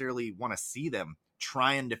necessarily want to see them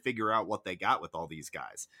trying to figure out what they got with all these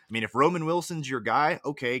guys. I mean, if Roman Wilson's your guy,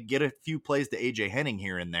 okay, get a few plays to AJ Henning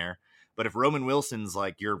here and there. But if Roman Wilson's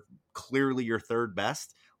like clearly your third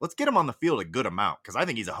best, let's get him on the field a good amount, because I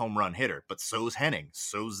think he's a home run hitter. But so's Henning,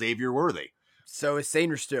 so's Xavier Worthy. So is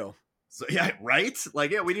Sainristil. So yeah, right?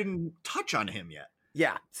 Like, yeah, we didn't touch on him yet.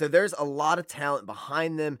 Yeah, so there's a lot of talent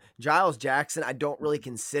behind them. Giles Jackson, I don't really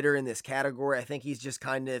consider in this category. I think he's just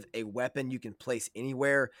kind of a weapon you can place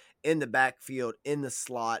anywhere in the backfield, in the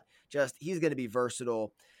slot. Just, he's going to be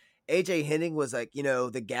versatile. AJ Henning was like,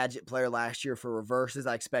 the gadget player last year for reverses.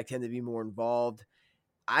 I expect him to be more involved.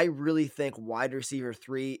 I really think wide receiver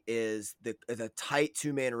 3 is a tight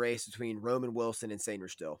 2-man race between Roman Wilson and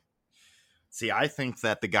Sainristil. See, I think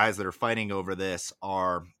that the guys that are fighting over this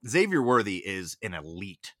are Xavier Worthy is an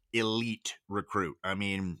elite recruit. I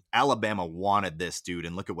mean, Alabama wanted this dude,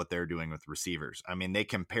 and look at what they're doing with receivers. I mean, they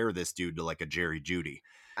compare this dude to like a Jerry Jeudy.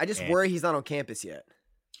 I just worry he's not on campus yet.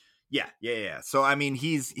 Yeah. So, I mean,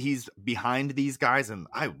 he's behind these guys, and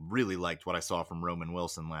I really liked what I saw from Roman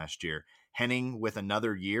Wilson last year. Henning with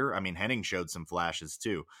another year. I mean, Henning showed some flashes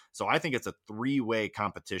too. So I think it's a 3-way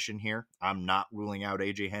competition here. I'm not ruling out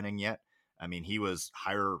AJ Henning yet. I mean, he was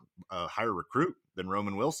higher recruit than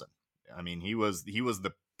Roman Wilson. I mean, he was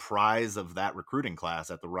the prize of that recruiting class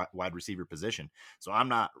at the wide receiver position. So I'm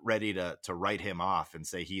not ready to write him off and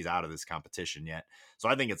say he's out of this competition yet. So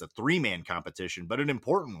I think it's a 3-man competition, but an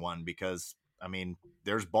important one, because I mean,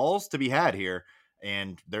 there's balls to be had here,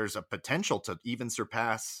 and there's a potential to even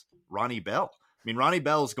surpass Ronnie Bell. I mean, Ronnie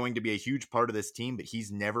Bell is going to be a huge part of this team, but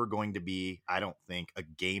he's never going to be, I don't think, a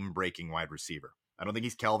game-breaking wide receiver. I don't think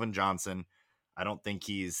he's Kelvin Johnson. I don't think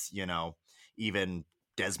he's, even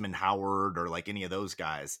Desmond Howard or like any of those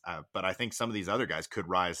guys. But I think some of these other guys could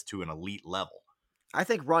rise to an elite level. I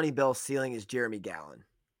think Ronnie Bell's ceiling is Jeremy Gallon.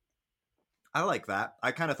 I like that.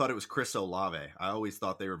 I kind of thought it was Chris Olave. I always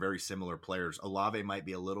thought they were very similar players. Olave might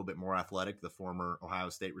be a little bit more athletic, the former Ohio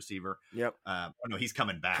State receiver. Yep. No, he's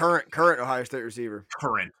coming back. Current Ohio State receiver.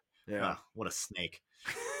 Current. Yeah. What a snake.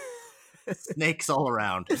 Snakes all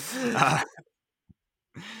around.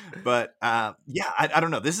 But yeah, I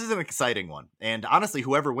don't know. This is an exciting one. And honestly,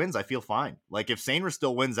 whoever wins, I feel fine. Like if Sainer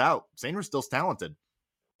still wins out, Sainer's still talented.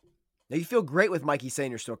 Now, you feel great with Mikey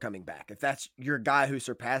Sainer still coming back. If that's your guy who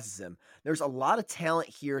surpasses him, there's a lot of talent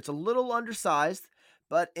here. It's a little undersized,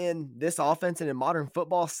 but in this offense and in modern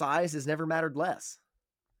football, size has never mattered less.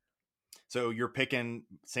 So you're picking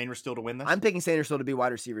Sainer still to win this? I'm picking Sainer still to be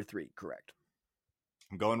wide receiver 3, correct.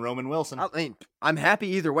 I'm going Roman Wilson. I mean, I'm happy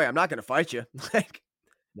either way. I'm not going to fight you.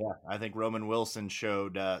 Yeah, I think Roman Wilson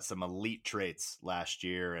showed some elite traits last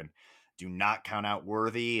year, and do not count out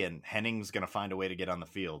Worthy, and Henning's going to find a way to get on the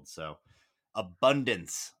field. So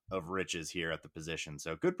abundance of riches here at the position.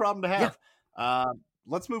 So good problem to have. Yeah.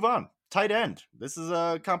 Let's move on. Tight end. This is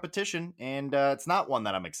a competition, and it's not one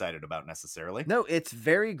that I'm excited about necessarily. No, it's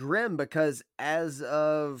very grim because as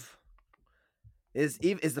of is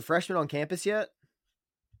the freshman on campus yet?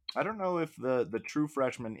 I don't know if the true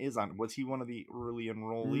freshman is on. Was he one of the early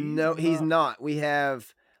enrollees? No, he's not. We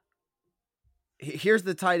have. Here's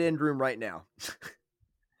the tight end room right now.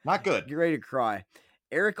 Not good. Get ready to cry.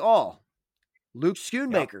 Eric All, Luke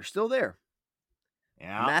Schoonmaker, still there.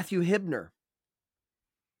 Yeah. Matthew Hibner.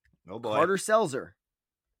 Oh boy. Carter Selzer.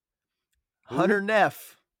 Hunter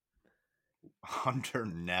Neff. Hunter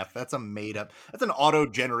Neff. That's a made up. That's an auto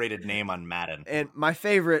generated name on Madden. And my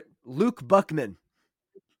favorite, Luke Buckman.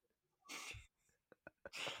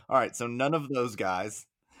 All right, so none of those guys.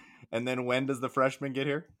 And then when does the freshman get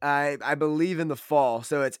here? I believe in the fall.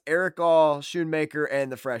 So it's Eric All, Schoonmaker, and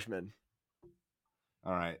the freshman.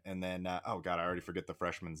 All right, and then oh god, I already forget the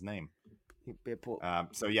freshman's name.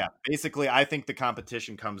 So yeah, basically, I think the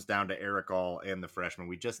competition comes down to Eric All and the freshman.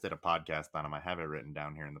 We just did a podcast on him. I have it written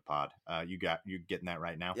down here in the pod. You getting that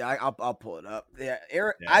right now? Yeah, I'll pull it up. Yeah,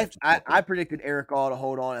 Eric. Yeah, I predicted Eric All to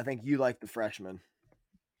hold on. I think you like the freshman.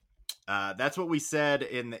 That's what we said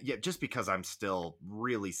just because I'm still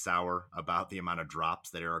really sour about the amount of drops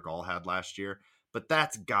that Eric All had last year, but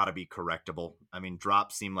that's got to be correctable. I mean,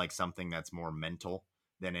 drops seem like something that's more mental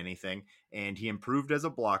than anything, and he improved as a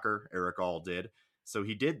blocker. Eric All did. So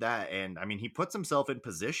he did that, and I mean, he puts himself in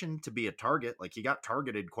position to be a target. Like, he got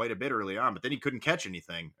targeted quite a bit early on, but then he couldn't catch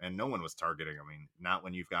anything, and no one was targeting. I mean, not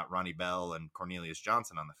when you've got Ronnie Bell and Cornelius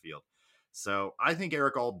Johnson on the field. So I think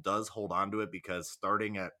Eric All does hold on to it because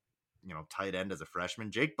starting at tight end as a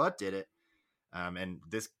freshman, Jake Butt did it. And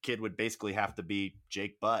this kid would basically have to be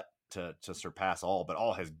Jake Butt to surpass All, but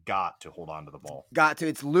All has got to hold on to the ball.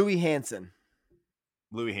 It's Louis Hansen.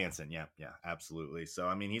 Louis Hansen, yeah, absolutely. So,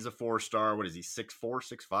 I mean, he's a 4-star. What is he, 6'4",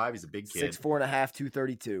 6'5"? He's a big kid. 6'4.5",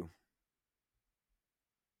 232.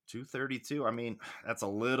 232. I mean, that's a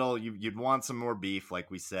little. You'd want some more beef,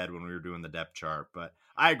 like we said when we were doing the depth chart. But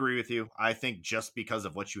I agree with you. I think just because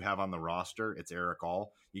of what you have on the roster, it's Eric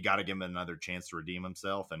All. You got to give him another chance to redeem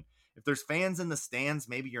himself. And if there's fans in the stands,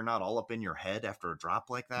 maybe you're not all up in your head after a drop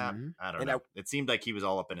like that. Mm-hmm. I don't know. It seemed like he was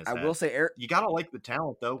all up in his head. I will say, Eric, you got to like the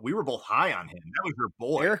talent, though. We were both high on him. That was your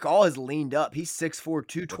boy. Eric All has leaned up. He's 6'4",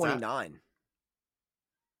 229.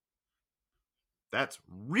 That's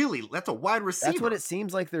a wide receiver. That's what it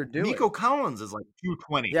seems like they're doing. Nico Collins is like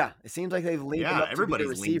 220. Yeah, it seems like they've leaned up everybody's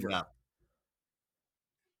to be the receiver. Leaned up.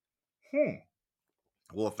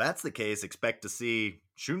 Well, if that's the case, expect to see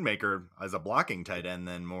Schoonmaker as a blocking tight end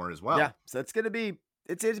then more as well. Yeah, so it's going to be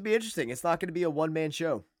interesting. It's not going to be a one-man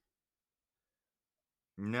show.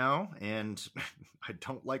 No, and I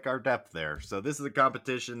don't like our depth there. So this is a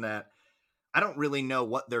competition that I don't really know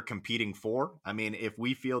what they're competing for. I mean, if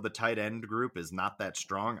we feel the tight end group is not that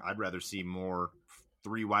strong, I'd rather see more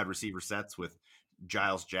 3 wide receiver sets with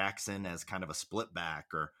Giles Jackson as kind of a split back,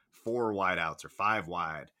 or 4 wideouts or 5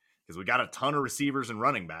 wide, because we got a ton of receivers and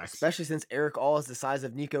running backs. Especially since Eric All is the size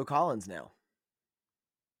of Nico Collins now.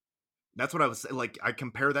 That's what I was saying. Like, I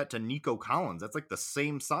compare that to Nico Collins. That's like the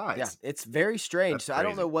same size. Yeah, it's very strange. That's so crazy. I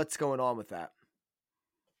don't know what's going on with that.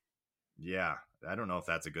 Yeah, I don't know if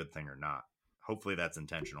that's a good thing or not. Hopefully that's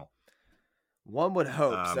intentional. One would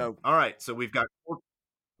hope. So all right, so we've got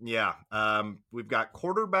we've got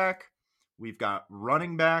quarterback, we've got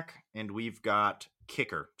running back, and we've got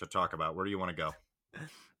kicker to talk about. Where do you want to go?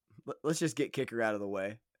 Let's just get kicker out of the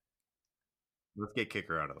way. Let's get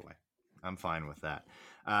kicker out of the way. I'm fine with that.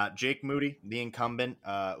 Jake Moody, the incumbent,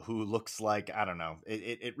 who looks like, I don't know,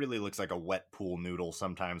 it really looks like a wet pool noodle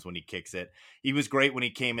sometimes when he kicks it. He was great when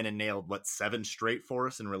he came in and nailed, 7 straight for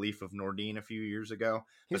us in relief of Nordine a few years ago.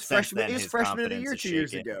 He was freshman of the year 2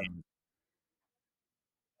 years ago.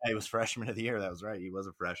 He was freshman of the year. That was right. He was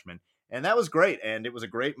a freshman. And that was great. And it was a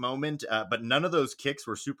great moment. But none of those kicks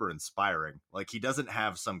were super inspiring. Like, he doesn't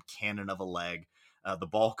have some cannon of a leg. The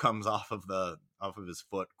ball comes off of his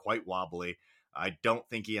foot, quite wobbly. I don't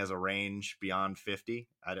think he has a range beyond 50.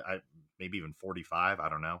 I maybe even 45. I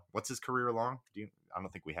don't know. What's his career long? I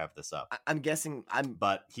don't think we have this up. I'm guessing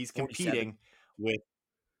but he's 47. competing with.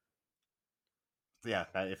 Yeah,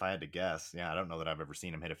 if I had to guess, I don't know that I've ever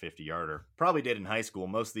seen him hit a 50-yarder. Probably did in high school.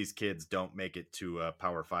 Most of these kids don't make it to a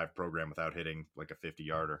Power 5 program without hitting like a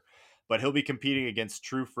 50-yarder. But he'll be competing against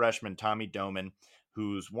true freshman Tommy Doman,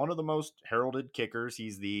 who's one of the most heralded kickers.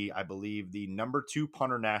 He's I believe, the number 2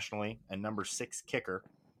 punter nationally and number 6 kicker.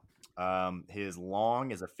 His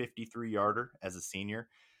long is a 53-yarder as a senior.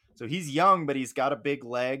 So he's young, but he's got a big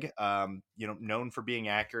leg, known for being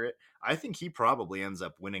accurate. I think he probably ends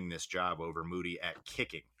up winning this job over Moody at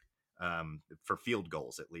kicking, for field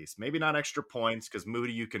goals at least. Maybe not extra points, because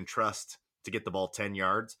Moody you can trust to get the ball 10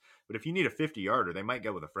 yards. But if you need a 50-yarder, they might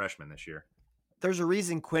go with a freshman this year. There's a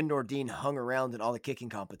reason Quinn Nordine hung around in all the kicking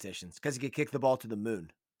competitions, because he could kick the ball to the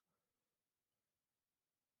moon.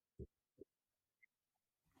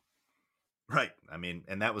 Right. I mean,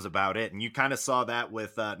 and that was about it. And you kind of saw that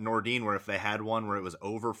with Nordine, where if they had one where it was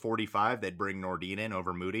over 45, they'd bring Nordine in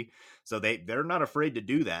over Moody. So they're not afraid to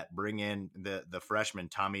do that. Bring in the freshman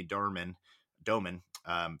Tommy Doman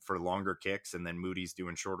for longer kicks, and then Moody's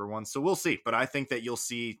doing shorter ones. So we'll see. But I think that you'll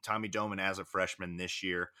see Tommy Doman as a freshman this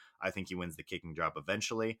year. I think he wins the kicking job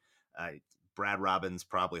eventually. Brad Robbins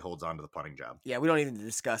probably holds on to the punting job. Yeah, we don't even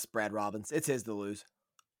discuss Brad Robbins. It's his to lose.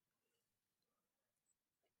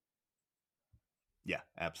 Yeah,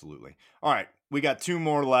 absolutely. All right, we got 2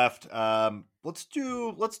 more left. Let's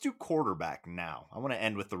do quarterback now. I want to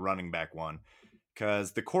end with the running back one,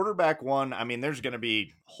 because the quarterback one, I mean, there's going to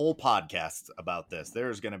be whole podcasts about this. This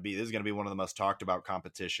is going to be one of the most talked about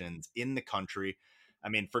competitions in the country. I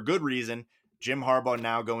mean, for good reason. Jim Harbaugh,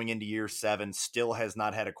 now going into year 7, still has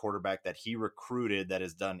not had a quarterback that he recruited that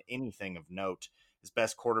has done anything of note. His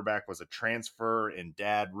best quarterback was a transfer in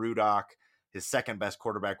Dad Rudock. His second best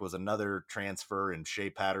quarterback was another transfer in Shea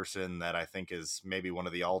Patterson that I think is maybe one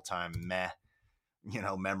of the all-time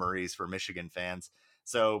memories for Michigan fans.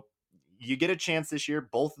 So you get a chance this year.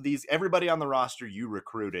 Both of these, everybody on the roster you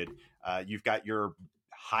recruited, you've got your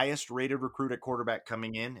highest rated recruit at quarterback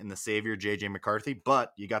coming in the savior, J.J. McCarthy,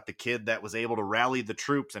 but you got the kid that was able to rally the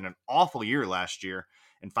troops in an awful year last year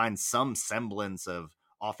and find some semblance of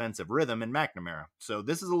offensive rhythm in McNamara. So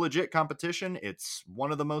this is a legit competition. It's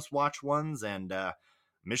one of the most watched ones, and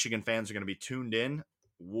Michigan fans are going to be tuned in.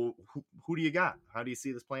 Who do you got? How do you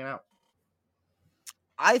see this playing out?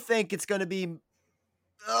 I think it's going to be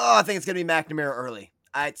McNamara early.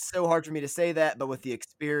 It's so hard for me to say that, but with the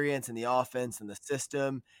experience and the offense and the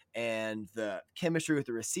system and the chemistry with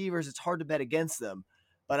the receivers, it's hard to bet against them.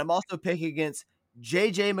 But I'm also picking against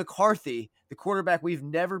J.J. McCarthy, the quarterback we've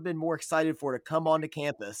never been more excited for to come onto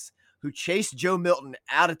campus, who chased Joe Milton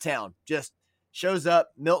out of town. Just shows up,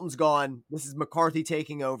 Milton's gone. This is McCarthy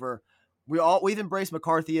taking over. We've embraced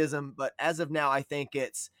McCarthyism, but as of now, I think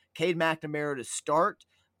it's Cade McNamara to start.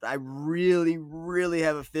 But I really, really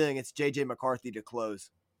have a feeling it's J.J. McCarthy to close.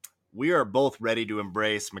 We are both ready to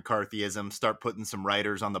embrace McCarthyism, start putting some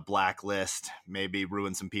writers on the blacklist, maybe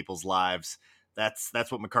ruin some people's lives. That's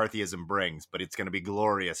what McCarthyism brings, but it's going to be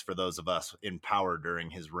glorious for those of us in power during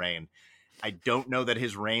his reign. I don't know that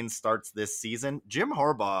his reign starts this season. Jim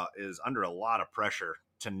Harbaugh is under a lot of pressure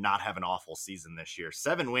to not have an awful season this year.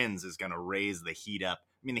 7 wins is going to raise the heat up.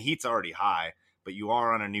 I mean, the heat's already high, but you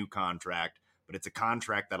are on a new contract, but it's a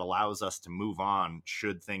contract that allows us to move on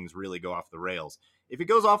should things really go off the rails. If it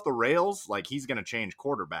goes off the rails, like, he's going to change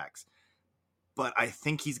quarterbacks. But I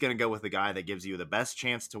think he's going to go with the guy that gives you the best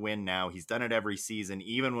chance to win now. He's done it every season,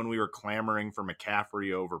 even when we were clamoring for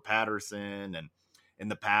McCaffrey over Patterson, and in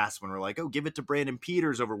the past when we're like, oh, give it to Brandon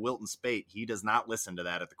Peters over Wilton Spate. He does not listen to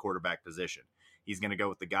that at the quarterback position. He's going to go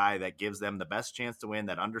with the guy that gives them the best chance to win,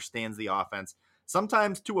 that understands the offense,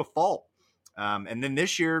 sometimes to a fault. And then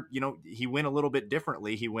this year, he went a little bit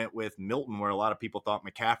differently. He went with Milton, where a lot of people thought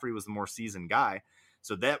McCaffrey was the more seasoned guy.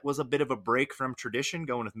 So that was a bit of a break from tradition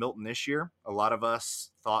going with Milton this year. A lot of us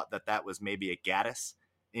thought that was maybe a Gaddis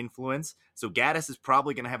influence. So Gaddis is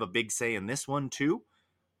probably going to have a big say in this one too.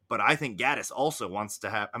 But I think Gaddis also wants to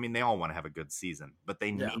have, they all want to have a good season, but they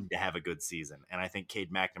need to have a good season. And I think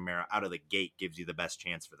Cade McNamara out of the gate gives you the best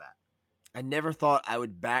chance for that. I never thought I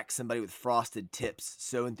would back somebody with frosted tips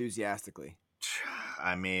so enthusiastically.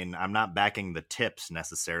 I'm not backing the tips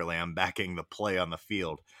necessarily. I'm backing the play on the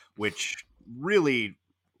field, which really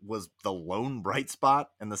was the lone bright spot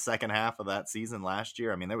in the second half of that season last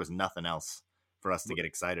year. There was nothing else for us to get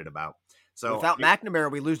excited about. So without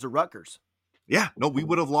McNamara, we lose to Rutgers. Yeah, no, we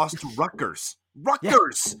would have lost to Rutgers.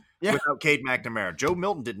 Yeah. Without Cade McNamara. Joe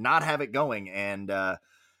Milton did not have it going, and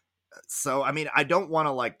So, I mean, I don't want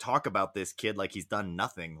to like talk about this kid like he's done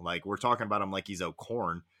nothing. Like we're talking about him like he's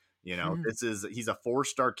O'Korn. You know, he's a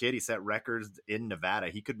 4-star kid. He set records in Nevada.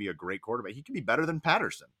 He could be a great quarterback. He could be better than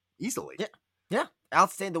Patterson easily. Yeah.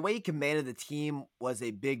 Outstanding. The way he commanded the team was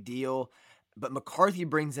a big deal. But McCarthy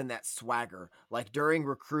brings in that swagger. Like during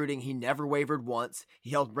recruiting, he never wavered once.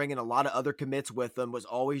 He helped bring in a lot of other commits with him, was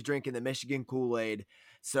always drinking the Michigan Kool-Aid.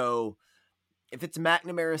 So if it's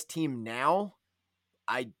McNamara's team now,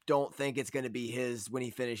 I don't think it's going to be his when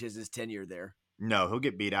he finishes his tenure there. No, he'll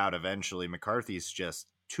get beat out eventually. McCarthy's just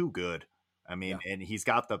too good. I mean, and he's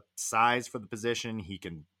got the size for the position. He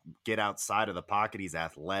can get outside of the pocket. He's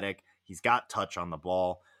athletic. He's got touch on the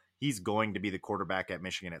ball. He's going to be the quarterback at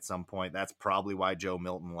Michigan at some point. That's probably why Joe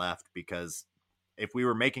Milton left, because if we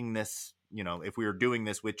were making this, you know, if we were doing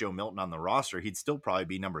this with Joe Milton on the roster, he'd still probably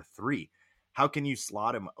be number 3. How can you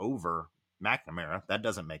slot him over McNamara? That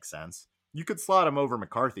doesn't make sense. You could slot him over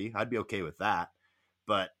McCarthy. I'd be okay with that.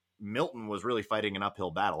 But Milton was really fighting an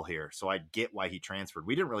uphill battle here, so I get why he transferred.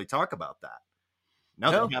 We didn't really talk about that.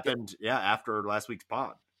 Nothing happened, after last week's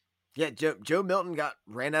pod. Yeah, Joe Milton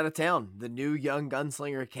ran out of town. The new young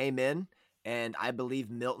gunslinger came in, and I believe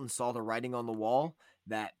Milton saw the writing on the wall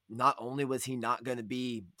that not only was he not going to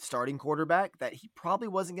be starting quarterback, that he probably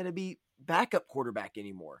wasn't going to be backup quarterback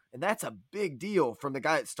anymore. And that's a big deal from the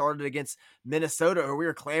guy that started against Minnesota, where we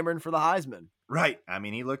were clamoring for the Heisman. Right. I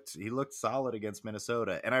mean, he looked solid against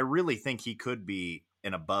Minnesota, and I really think he could be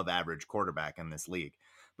an above average quarterback in this league.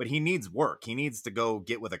 But he needs work. He needs to go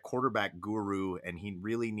get with a quarterback guru, and he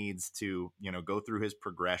really needs to, you know, go through his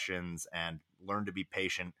progressions and learn to be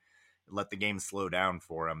patient, let the game slow down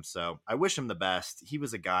for him. So I wish him the best. He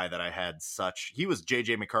was a guy that he was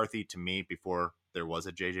JJ McCarthy to me before there was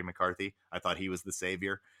a JJ McCarthy. I thought he was the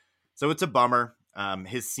savior. So it's a bummer.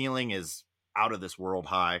 His ceiling is out of this world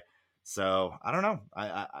high. So I don't know.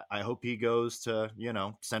 I hope he goes to, you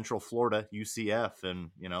know, Central Florida, UCF, and,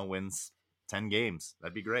 you know, wins 10 games.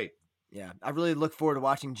 That'd be great. Yeah, I really look forward to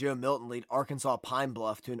watching Joe Milton lead Arkansas Pine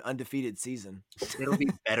Bluff to an undefeated season. It'll be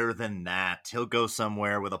better than that. He'll go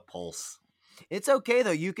somewhere with a pulse. It's okay,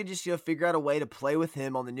 though. You could just figure out a way to play with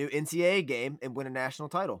him on the new NCAA game and win a national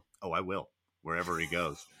title. Oh, I will, wherever he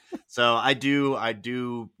goes. So I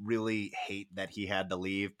do really hate that he had to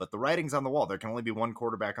leave, but the writing's on the wall. There can only be one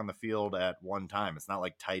quarterback on the field at one time. It's not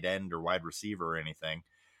like tight end or wide receiver or anything.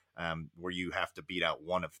 Where you have to beat out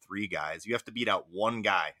one of 3 guys. You have to beat out one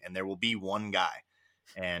guy, and there will be one guy.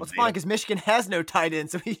 And well, it's fine because Michigan has no tight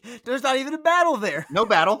end, so there's not even a battle there. No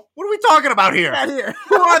battle? What are we talking about here? Not here.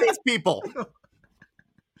 Who are these people?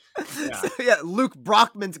 So, Luke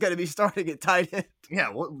Brockman's going to be starting at tight end.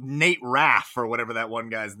 Yeah, Nate Raff or whatever that one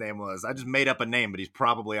guy's name was. I just made up a name, but he's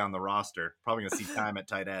probably on the roster. Probably going to see time at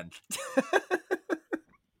tight end.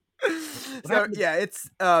 So it's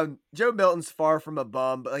Joe Milton's far from a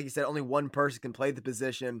bum, but like you said, only one person can play the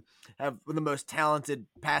position. Have one of the most talented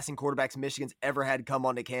passing quarterbacks Michigan's ever had come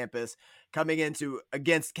onto campus, coming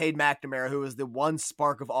against Cade McNamara, who was the one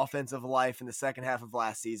spark of offensive life in the second half of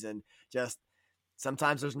last season. Just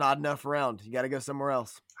sometimes there's not enough around. You got to go somewhere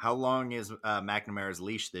else. How long is McNamara's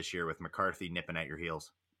leash this year with McCarthy nipping at your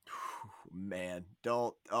heels? Man,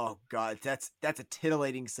 don't. Oh God, that's a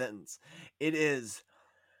titillating sentence. It is.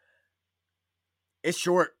 It's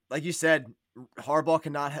short. Like you said, Harbaugh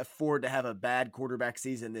cannot afford to have a bad quarterback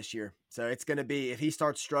season this year. So it's going to be, if he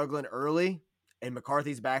starts struggling early and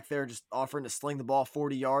McCarthy's back there just offering to sling the ball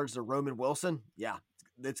 40 yards to Roman Wilson,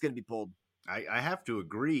 it's going to be pulled. I have to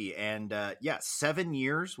agree. And 7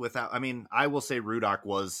 years without, I mean, I will say Rudock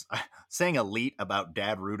was saying elite about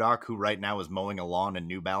Dad Rudock, who right now is mowing a lawn in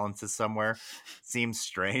New Balances somewhere. Seems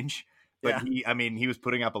strange. But he was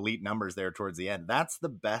putting up elite numbers there towards the end. That's the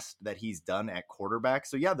best that he's done at quarterback.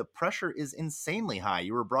 So the pressure is insanely high.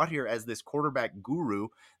 You were brought here as this quarterback guru,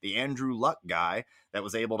 the Andrew Luck guy that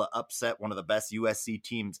was able to upset one of the best USC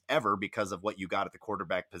teams ever because of what you got at the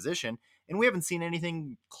quarterback position. And we haven't seen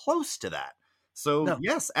anything close to that. So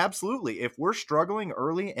yes, absolutely. If we're struggling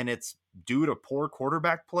early and it's due to poor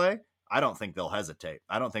quarterback play, I don't think they'll hesitate.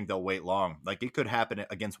 I don't think they'll wait long. Like it could happen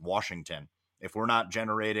against Washington. If we're not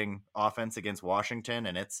generating offense against Washington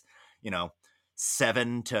and it's,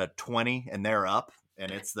 7-20 and they're up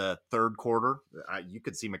and it's the third quarter, you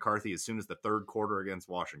could see McCarthy as soon as the third quarter against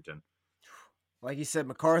Washington. Like you said,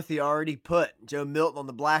 McCarthy already put Joe Milton on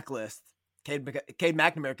the blacklist. Cade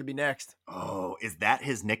McNamara could be next. Oh, is that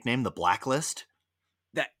his nickname, the Blacklist?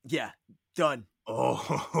 Done.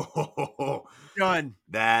 Oh, done.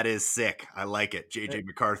 That is sick. I like it. JJ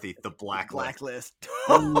McCarthy, the Blacklist. Blacklist.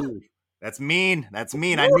 Ooh, that's mean. I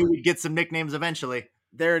knew we'd get some nicknames eventually.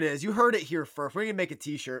 There it is. You heard it here first. We're going to make a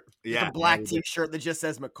t-shirt. It's a black t-shirt that just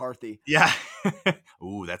says McCarthy. Yeah.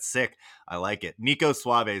 Ooh, that's sick. I like it. Nico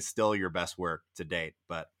Suave is still your best work to date,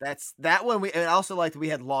 but that's that one. And I also liked we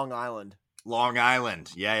had Long Island. Long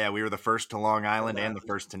Island. Yeah. We were the first to Long Island and the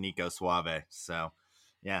first to Nico Suave. So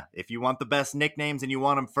yeah, if you want the best nicknames and you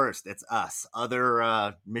want them first, it's us.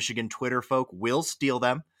 Other Michigan Twitter folk will steal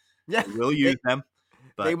them. Yeah. We'll use them.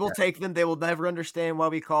 But, they will take them. They will never understand why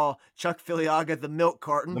we call Chuck Filiaga the milk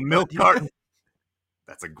carton. The milk carton.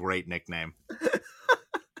 That's a great nickname.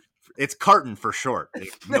 It's carton for short.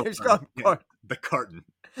 The carton.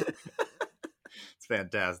 It's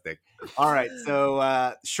fantastic. All right.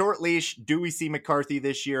 So short leash. Do we see McCarthy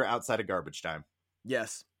this year outside of garbage time?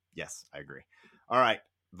 Yes. Yes, I agree. All right.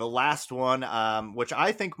 The last one, which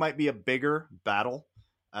I think might be a bigger battle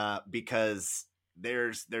because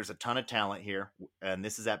there's a ton of talent here, and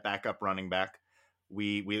this is at backup running back.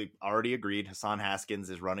 We already agreed Hassan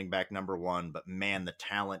Haskins is running back number 1, but man, the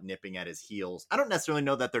talent nipping at his heels. I don't necessarily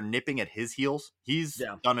know that they're nipping at his heels. He's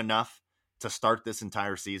done enough to start this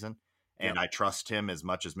entire season, and I trust him as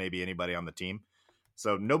much as maybe anybody on the team.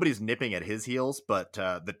 So nobody's nipping at his heels, but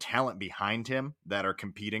the talent behind him that are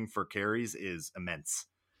competing for carries is immense.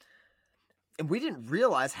 And we didn't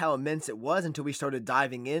realize how immense it was until we started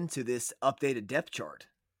diving into this updated depth chart.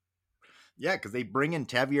 Yeah, because they bring in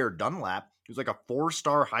Tavier Dunlap, who's like a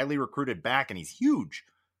 4-star, highly recruited back, and he's huge.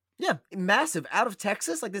 Yeah, massive. Out of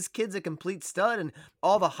Texas, like this kid's a complete stud, and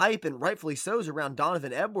all the hype, and rightfully so, is around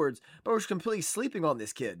Donovan Edwards, but we're just completely sleeping on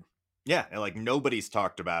this kid. Yeah, and like nobody's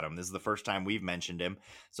talked about him. This is the first time we've mentioned him.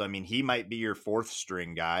 So, I mean, he might be your 4th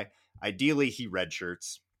string guy. Ideally, he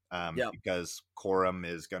redshirts. Because Corum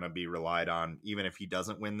is going to be relied on, even if he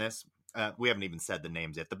doesn't win this. We haven't even said the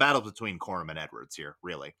names yet. The battle's between Corum and Edwards here,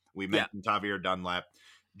 really. We mentioned Tavier Dunlap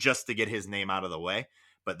just to get his name out of the way,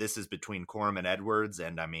 but this is between Corum and Edwards,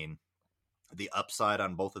 and I mean, the upside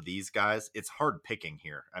on both of these guys, it's hard picking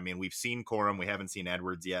here. I mean, we've seen Corum, we haven't seen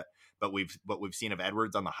Edwards yet, but we've seen of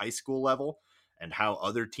Edwards on the high school level and how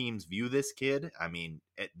other teams view this kid. I mean,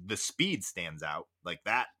 the speed stands out. Like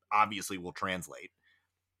that obviously will translate.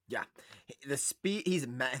 Yeah, the speed, he's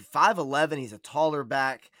 5'11", he's a taller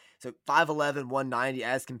back, so 5'11", 190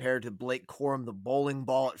 as compared to Blake Corum, the bowling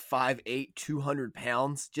ball at 5'8", 200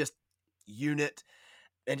 pounds, just unit,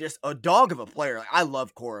 and just a dog of a player. Like, I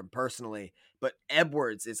love Corum personally, but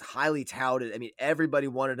Edwards is highly touted. I mean, everybody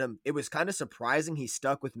wanted him. It was kind of surprising he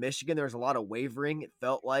stuck with Michigan. There was a lot of wavering, it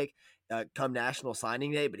felt like, come National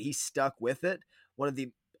Signing Day, but he stuck with it. One of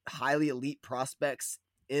the highly elite prospects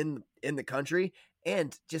in the country.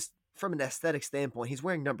 And just from an aesthetic standpoint, he's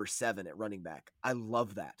wearing number 7 at running back. I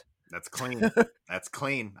love that. That's clean. That's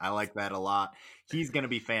clean. I like that a lot. He's going to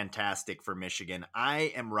be fantastic for Michigan.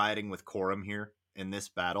 I am riding with Corum here in this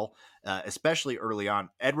battle, especially early on.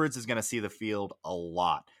 Edwards is going to see the field a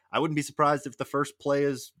lot. I wouldn't be surprised if the first play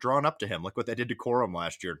is drawn up to him. Look what they did to Corum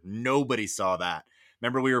last year. Nobody saw that.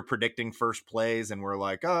 Remember, we were predicting first plays, and we're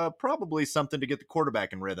like, probably something to get the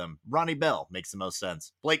quarterback in rhythm. Ronnie Bell makes the most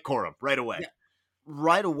sense. Blake Corum, right away. Yeah.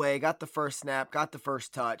 Right away, got the first snap, got the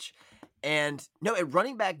first touch. And no, at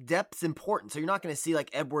running back, depth's important. So you're not going to see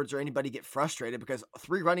like Edwards or anybody get frustrated because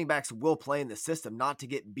 3 running backs will play in the system, not to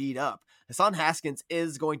get beat up. Hassan Haskins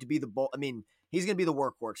is going to be he's going to be the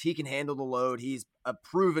workhorse. He can handle the load. He's a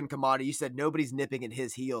proven commodity. You said nobody's nipping at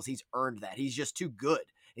his heels. He's earned that. He's just too good.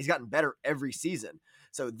 He's gotten better every season.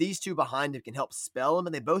 So these 2 behind him can help spell him,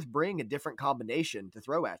 and they both bring a different combination to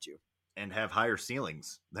throw at you. And have higher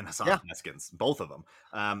ceilings than Hassan Haskins, both of them.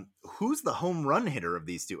 Who's the home run hitter of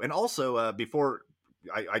these 2? And also, before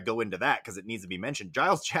I go into that, because it needs to be mentioned,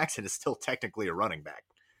 Giles Jackson is still technically a running back.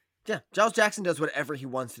 Yeah, Giles Jackson does whatever he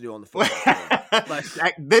wants to do on the football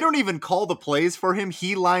field. They don't even call the plays for him.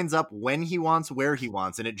 He lines up when he wants, where he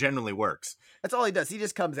wants, and it generally works. That's all he does. He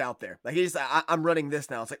just comes out there. Like he's I'm running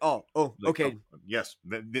this now. It's like, okay. Yes,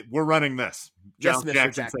 we're running this. Yes, Giles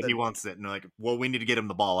Jackson said he wants it. And they're like, well, we need to get him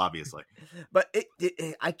the ball, obviously. But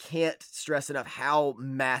I can't stress enough how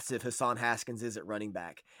massive Hassan Haskins is at running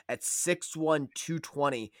back. At 6'1",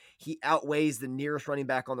 220, he outweighs the nearest running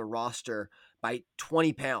back on the roster by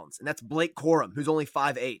 20 pounds. And that's Blake Corum, who's only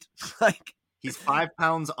 5'8". Like he's 5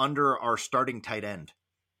 pounds under our starting tight end.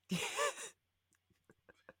 I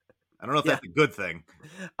don't know if that's a good thing.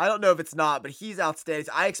 I don't know if it's not, but he's outstanding.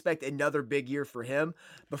 I expect another big year for him.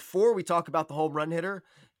 Before we talk about the home run hitter,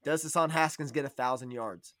 does Hassan Haskins get 1,000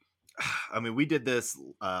 yards? I mean, we did this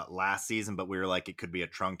last season, but we were like, it could be a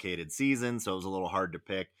truncated season, so it was a little hard to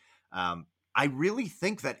pick. I really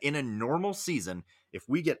think that in a normal season, if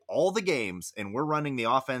we get all the games and we're running the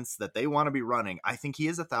offense that they want to be running, I think he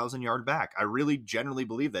is 1,000-yard back. I really generally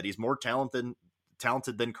believe that he's more talented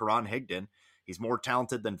talented than Karan Higdon. He's more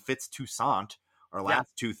talented than Fitz Toussaint, our last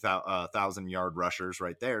 2,000-yard rushers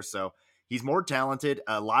right there. So he's more talented.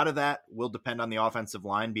 A lot of that will depend on the offensive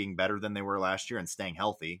line being better than they were last year and staying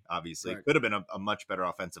healthy, obviously. Right. It could have been a much better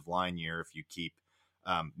offensive line year if you keep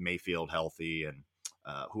Mayfield healthy. And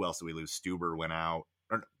who else did we lose? Stuber went out.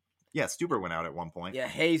 Stuber went out at one point. Yeah,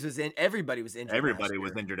 Hayes was in. Everybody was injured. Everybody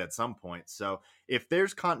was injured at some point. So if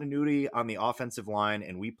there's continuity on the offensive line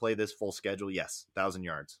and we play this full schedule, yes, 1,000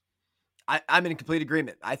 yards. I'm in complete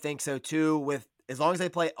agreement. I think so too. With as long as they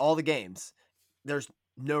play all the games, there's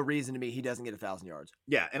no reason to me he doesn't get 1,000 yards.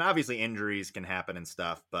 Yeah, and obviously injuries can happen and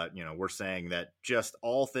stuff, but we're saying that just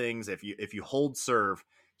all things. If you hold serve,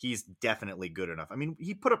 he's definitely good enough. I mean,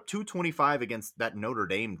 he put up 225 against that Notre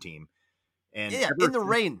Dame team. And in the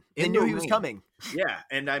rain, they knew he was coming. Yeah,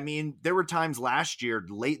 and I mean, there were times last year,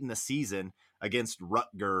 late in the season, against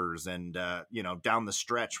Rutgers and down the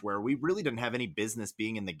stretch where we really didn't have any business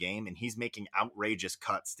being in the game, and he's making outrageous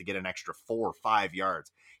cuts to get an extra 4 or 5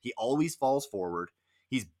 yards. He always falls forward.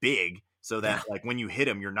 He's big, so that like when you hit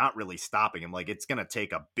him, you're not really stopping him. Like it's gonna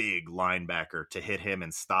take a big linebacker to hit him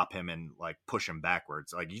and stop him and like push him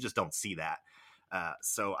backwards. Like you just don't see that.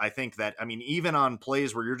 So I think that, I mean, even on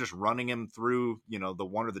plays where you're just running him through, the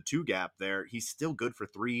 1 or the 2 gap there, he's still good for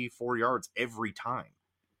 3-4 yards every time.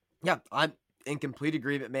 Yeah, I'm in complete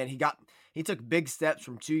agreement, man. He took big steps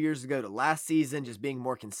from 2 years ago to last season, just being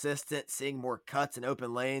more consistent, seeing more cuts and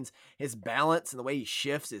open lanes. His balance and the way he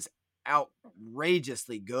shifts is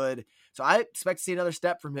outrageously good. So I expect to see another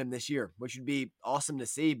step from him this year, which would be awesome to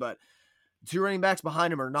see. But 2 running backs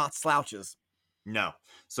behind him are not slouches. No.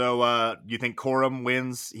 So you think Corum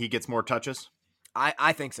wins? He gets more touches?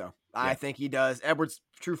 I think so. Yeah. I think he does. Edwards,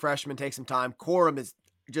 true freshman, takes some time. Corum is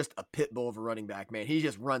just a pit bull of a running back, man. He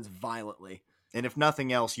just runs violently. And if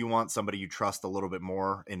nothing else, you want somebody you trust a little bit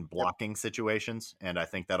more in blocking situations. And I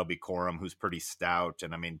think that'll be Corum, who's pretty stout.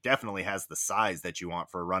 And I mean, definitely has the size that you want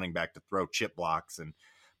for a running back to throw chip blocks and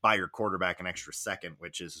buy your quarterback an extra second,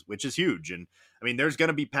 which is huge. And I mean, there's going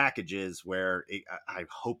to be packages where I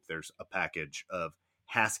hope there's a package of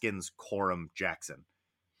Haskins, Corum, Jackson.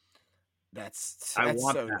 I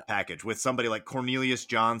want that package with somebody like Cornelius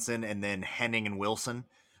Johnson and then Henning and Wilson,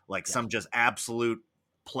 like some just absolute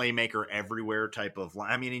playmaker everywhere type of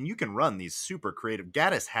line. I mean, and you can run these super creative.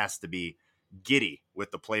 Gaddis has to be giddy with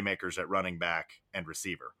the playmakers at running back and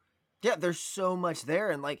receiver. Yeah, there's so much there.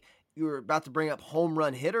 And like you were about to bring up home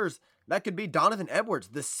run hitters, that could be Donovan Edwards.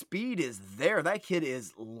 The speed is there. That kid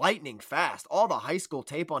is lightning fast. All the high school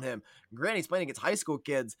tape on him. Granted, he's playing against high school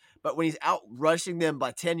kids, but when he's out rushing them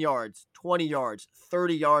by 10 yards, 20 yards,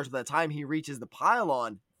 30 yards, by the time he reaches the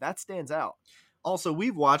pylon, that stands out. Also,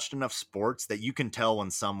 we've watched enough sports that you can tell when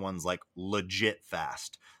someone's like legit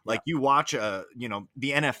fast. Like you watch the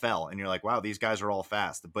NFL and you're like, wow, these guys are all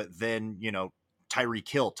fast. But then, Tyreek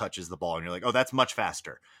Hill touches the ball and you're like, oh, that's much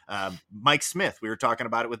faster. Mike Smith, we were talking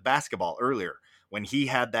about it with basketball earlier. When he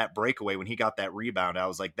had that breakaway, when he got that rebound, I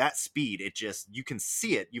was like, that speed, you can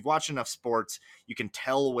see it. You've watched enough sports. You can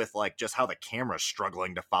tell with like just how the camera's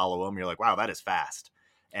struggling to follow him. You're like, wow, that is fast.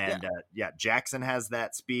 And Jackson has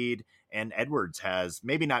that speed, and Edwards has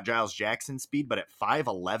maybe not Giles Jackson's speed, but at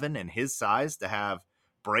 5'11" and his size to have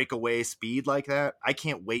breakaway speed like that, I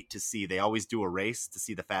can't wait to see. They always do a race to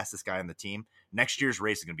see the fastest guy on the team. Next year's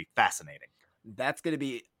race is going to be fascinating. That's going to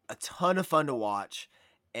be a ton of fun to watch.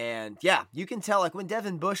 And yeah, you can tell like when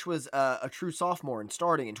Devin Bush was a true sophomore and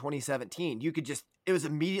starting in 2017, it was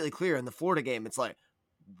immediately clear in the Florida game. It's like,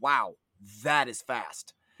 wow, that is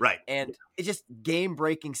fast. Right. And it's just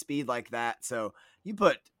game-breaking speed like that. So you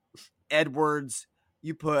put Edwards,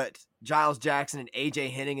 you put Giles Jackson and A.J.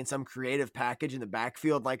 Henning in some creative package in the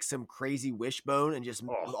backfield like some crazy wishbone and just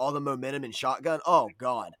all the momentum and shotgun. Oh,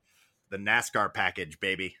 God. The NASCAR package,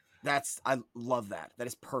 baby. I love that. That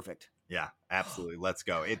is perfect. Yeah, absolutely. Let's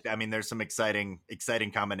go. There's some exciting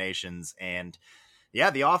combinations. And yeah,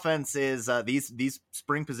 the offense is these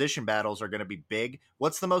spring position battles are going to be big.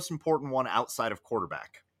 What's the most important one outside of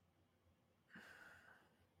quarterback?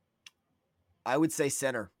 I would say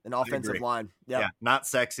center, an offensive line. Yep. Yeah, not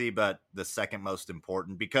sexy, but the second most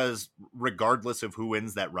important, because regardless of who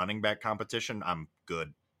wins that running back competition, I'm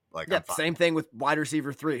good. Like, I'm fine. Same thing with wide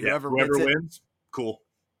receiver 3. Yeah, whoever wins, cool.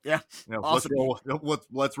 Yeah, awesome.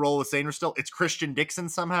 Let's roll with Sainer still. It's Christian Dixon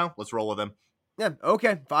somehow. Let's roll with him. Yeah,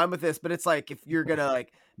 okay, fine with this, but it's like if you're gonna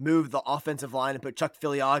like move the offensive line and put Chuck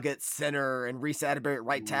Filiaga at center and Reese Atterbury at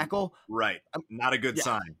right tackle, Right. Not a good yeah,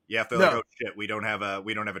 sign. You have to like, no, oh shit, we don't have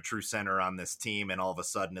a true center on this team, and all of a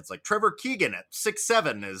sudden it's like Trevor Keegan at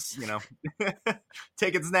 6'7" is,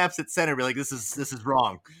 taking snaps at center. Be like, this is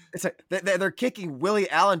wrong. it's like they're kicking Willie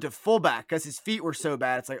Allen to fullback because his feet were so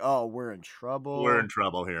bad. It's like, oh, we're in trouble. We're in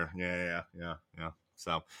trouble here. Yeah.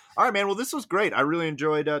 So, all right, man. Well, this was great. I really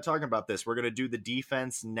enjoyed talking about this. We're going to do the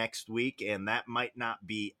defense next week, and that might not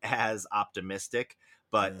be as optimistic,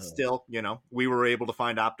 but still, we were able to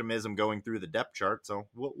find optimism going through the depth chart. So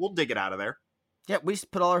we'll dig it out of there. Yeah, we just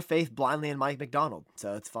put all our faith blindly in Mike McDonald,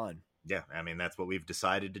 so it's fine. Yeah, I mean, that's what we've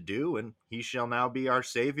decided to do, and he shall now be our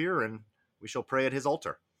savior, and we shall pray at his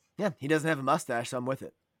altar. Yeah, he doesn't have a mustache, so I'm with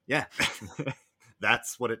it. Yeah,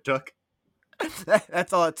 that's what it took.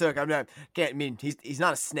 That's all it took. He's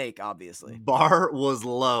not a snake, obviously. Bar was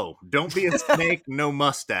low. Don't be a snake, no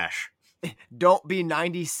mustache. Don't be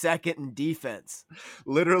 92nd in defense.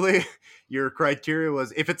 Literally, your criteria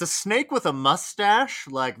was if it's a snake with a mustache,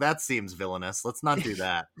 like that seems villainous. Let's not do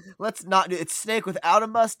that. Let's not do it's snake without a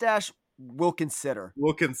mustache. We'll consider.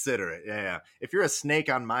 We'll consider it. Yeah. If you're a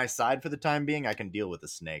snake on my side for the time being, I can deal with a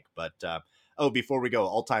snake. But before we go,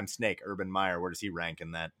 all-time snake, Urban Meyer, where does he rank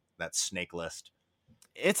in that snake list?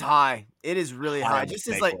 It's high. It is really high. Just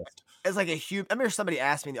as like list. As like a huge. I remember somebody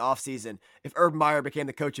asked me in the offseason if Urban Meyer became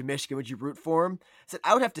the coach of Michigan, would you root for him? I said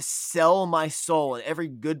I would have to sell my soul and every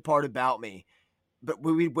good part about me, but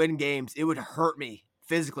when we'd win games, it would hurt me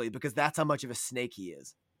physically because that's how much of a snake he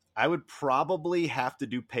is. I would probably have to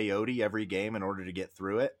do peyote every game in order to get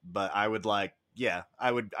through it, but I would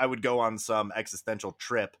I would go on some existential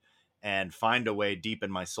trip and find a way deep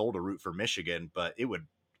in my soul to root for Michigan, but it would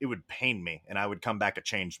pain me and I would come back a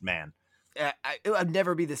changed man. It would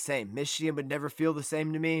never be the same. Michigan would never feel the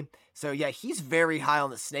same to me. So yeah, he's very high on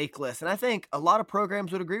the snake list. And I think a lot of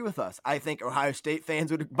programs would agree with us. I think Ohio State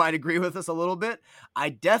fans might agree with us a little bit. I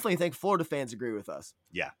definitely think Florida fans agree with us.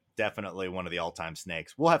 Yeah, definitely one of the all-time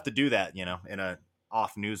snakes. We'll have to do that, in a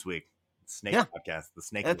off Newsweek snake podcast. The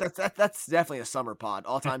snake. That's definitely a summer pod.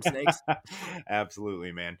 All-time snakes.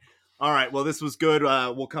 Absolutely, man. All right. Well, this was good.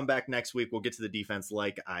 We'll come back next week. We'll get to the defense,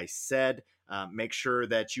 like I said. Make sure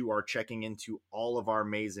that you are checking into all of our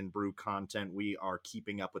Maize n Brew content. We are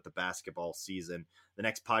keeping up with the basketball season. The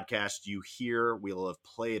next podcast you hear, we'll have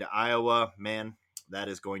played Iowa. Man, that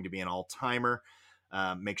is going to be an all-timer.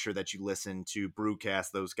 Make sure that you listen to Brewcast.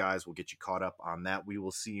 Those guys will get you caught up on that. We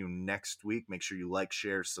will see you next week. Make sure you like,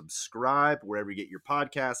 share, subscribe, wherever you get your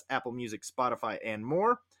podcasts, Apple Music, Spotify, and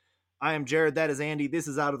more. I am Jared. That is Andy. This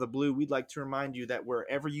is Out of the Blue. We'd like to remind you that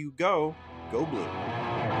wherever you go, go blue.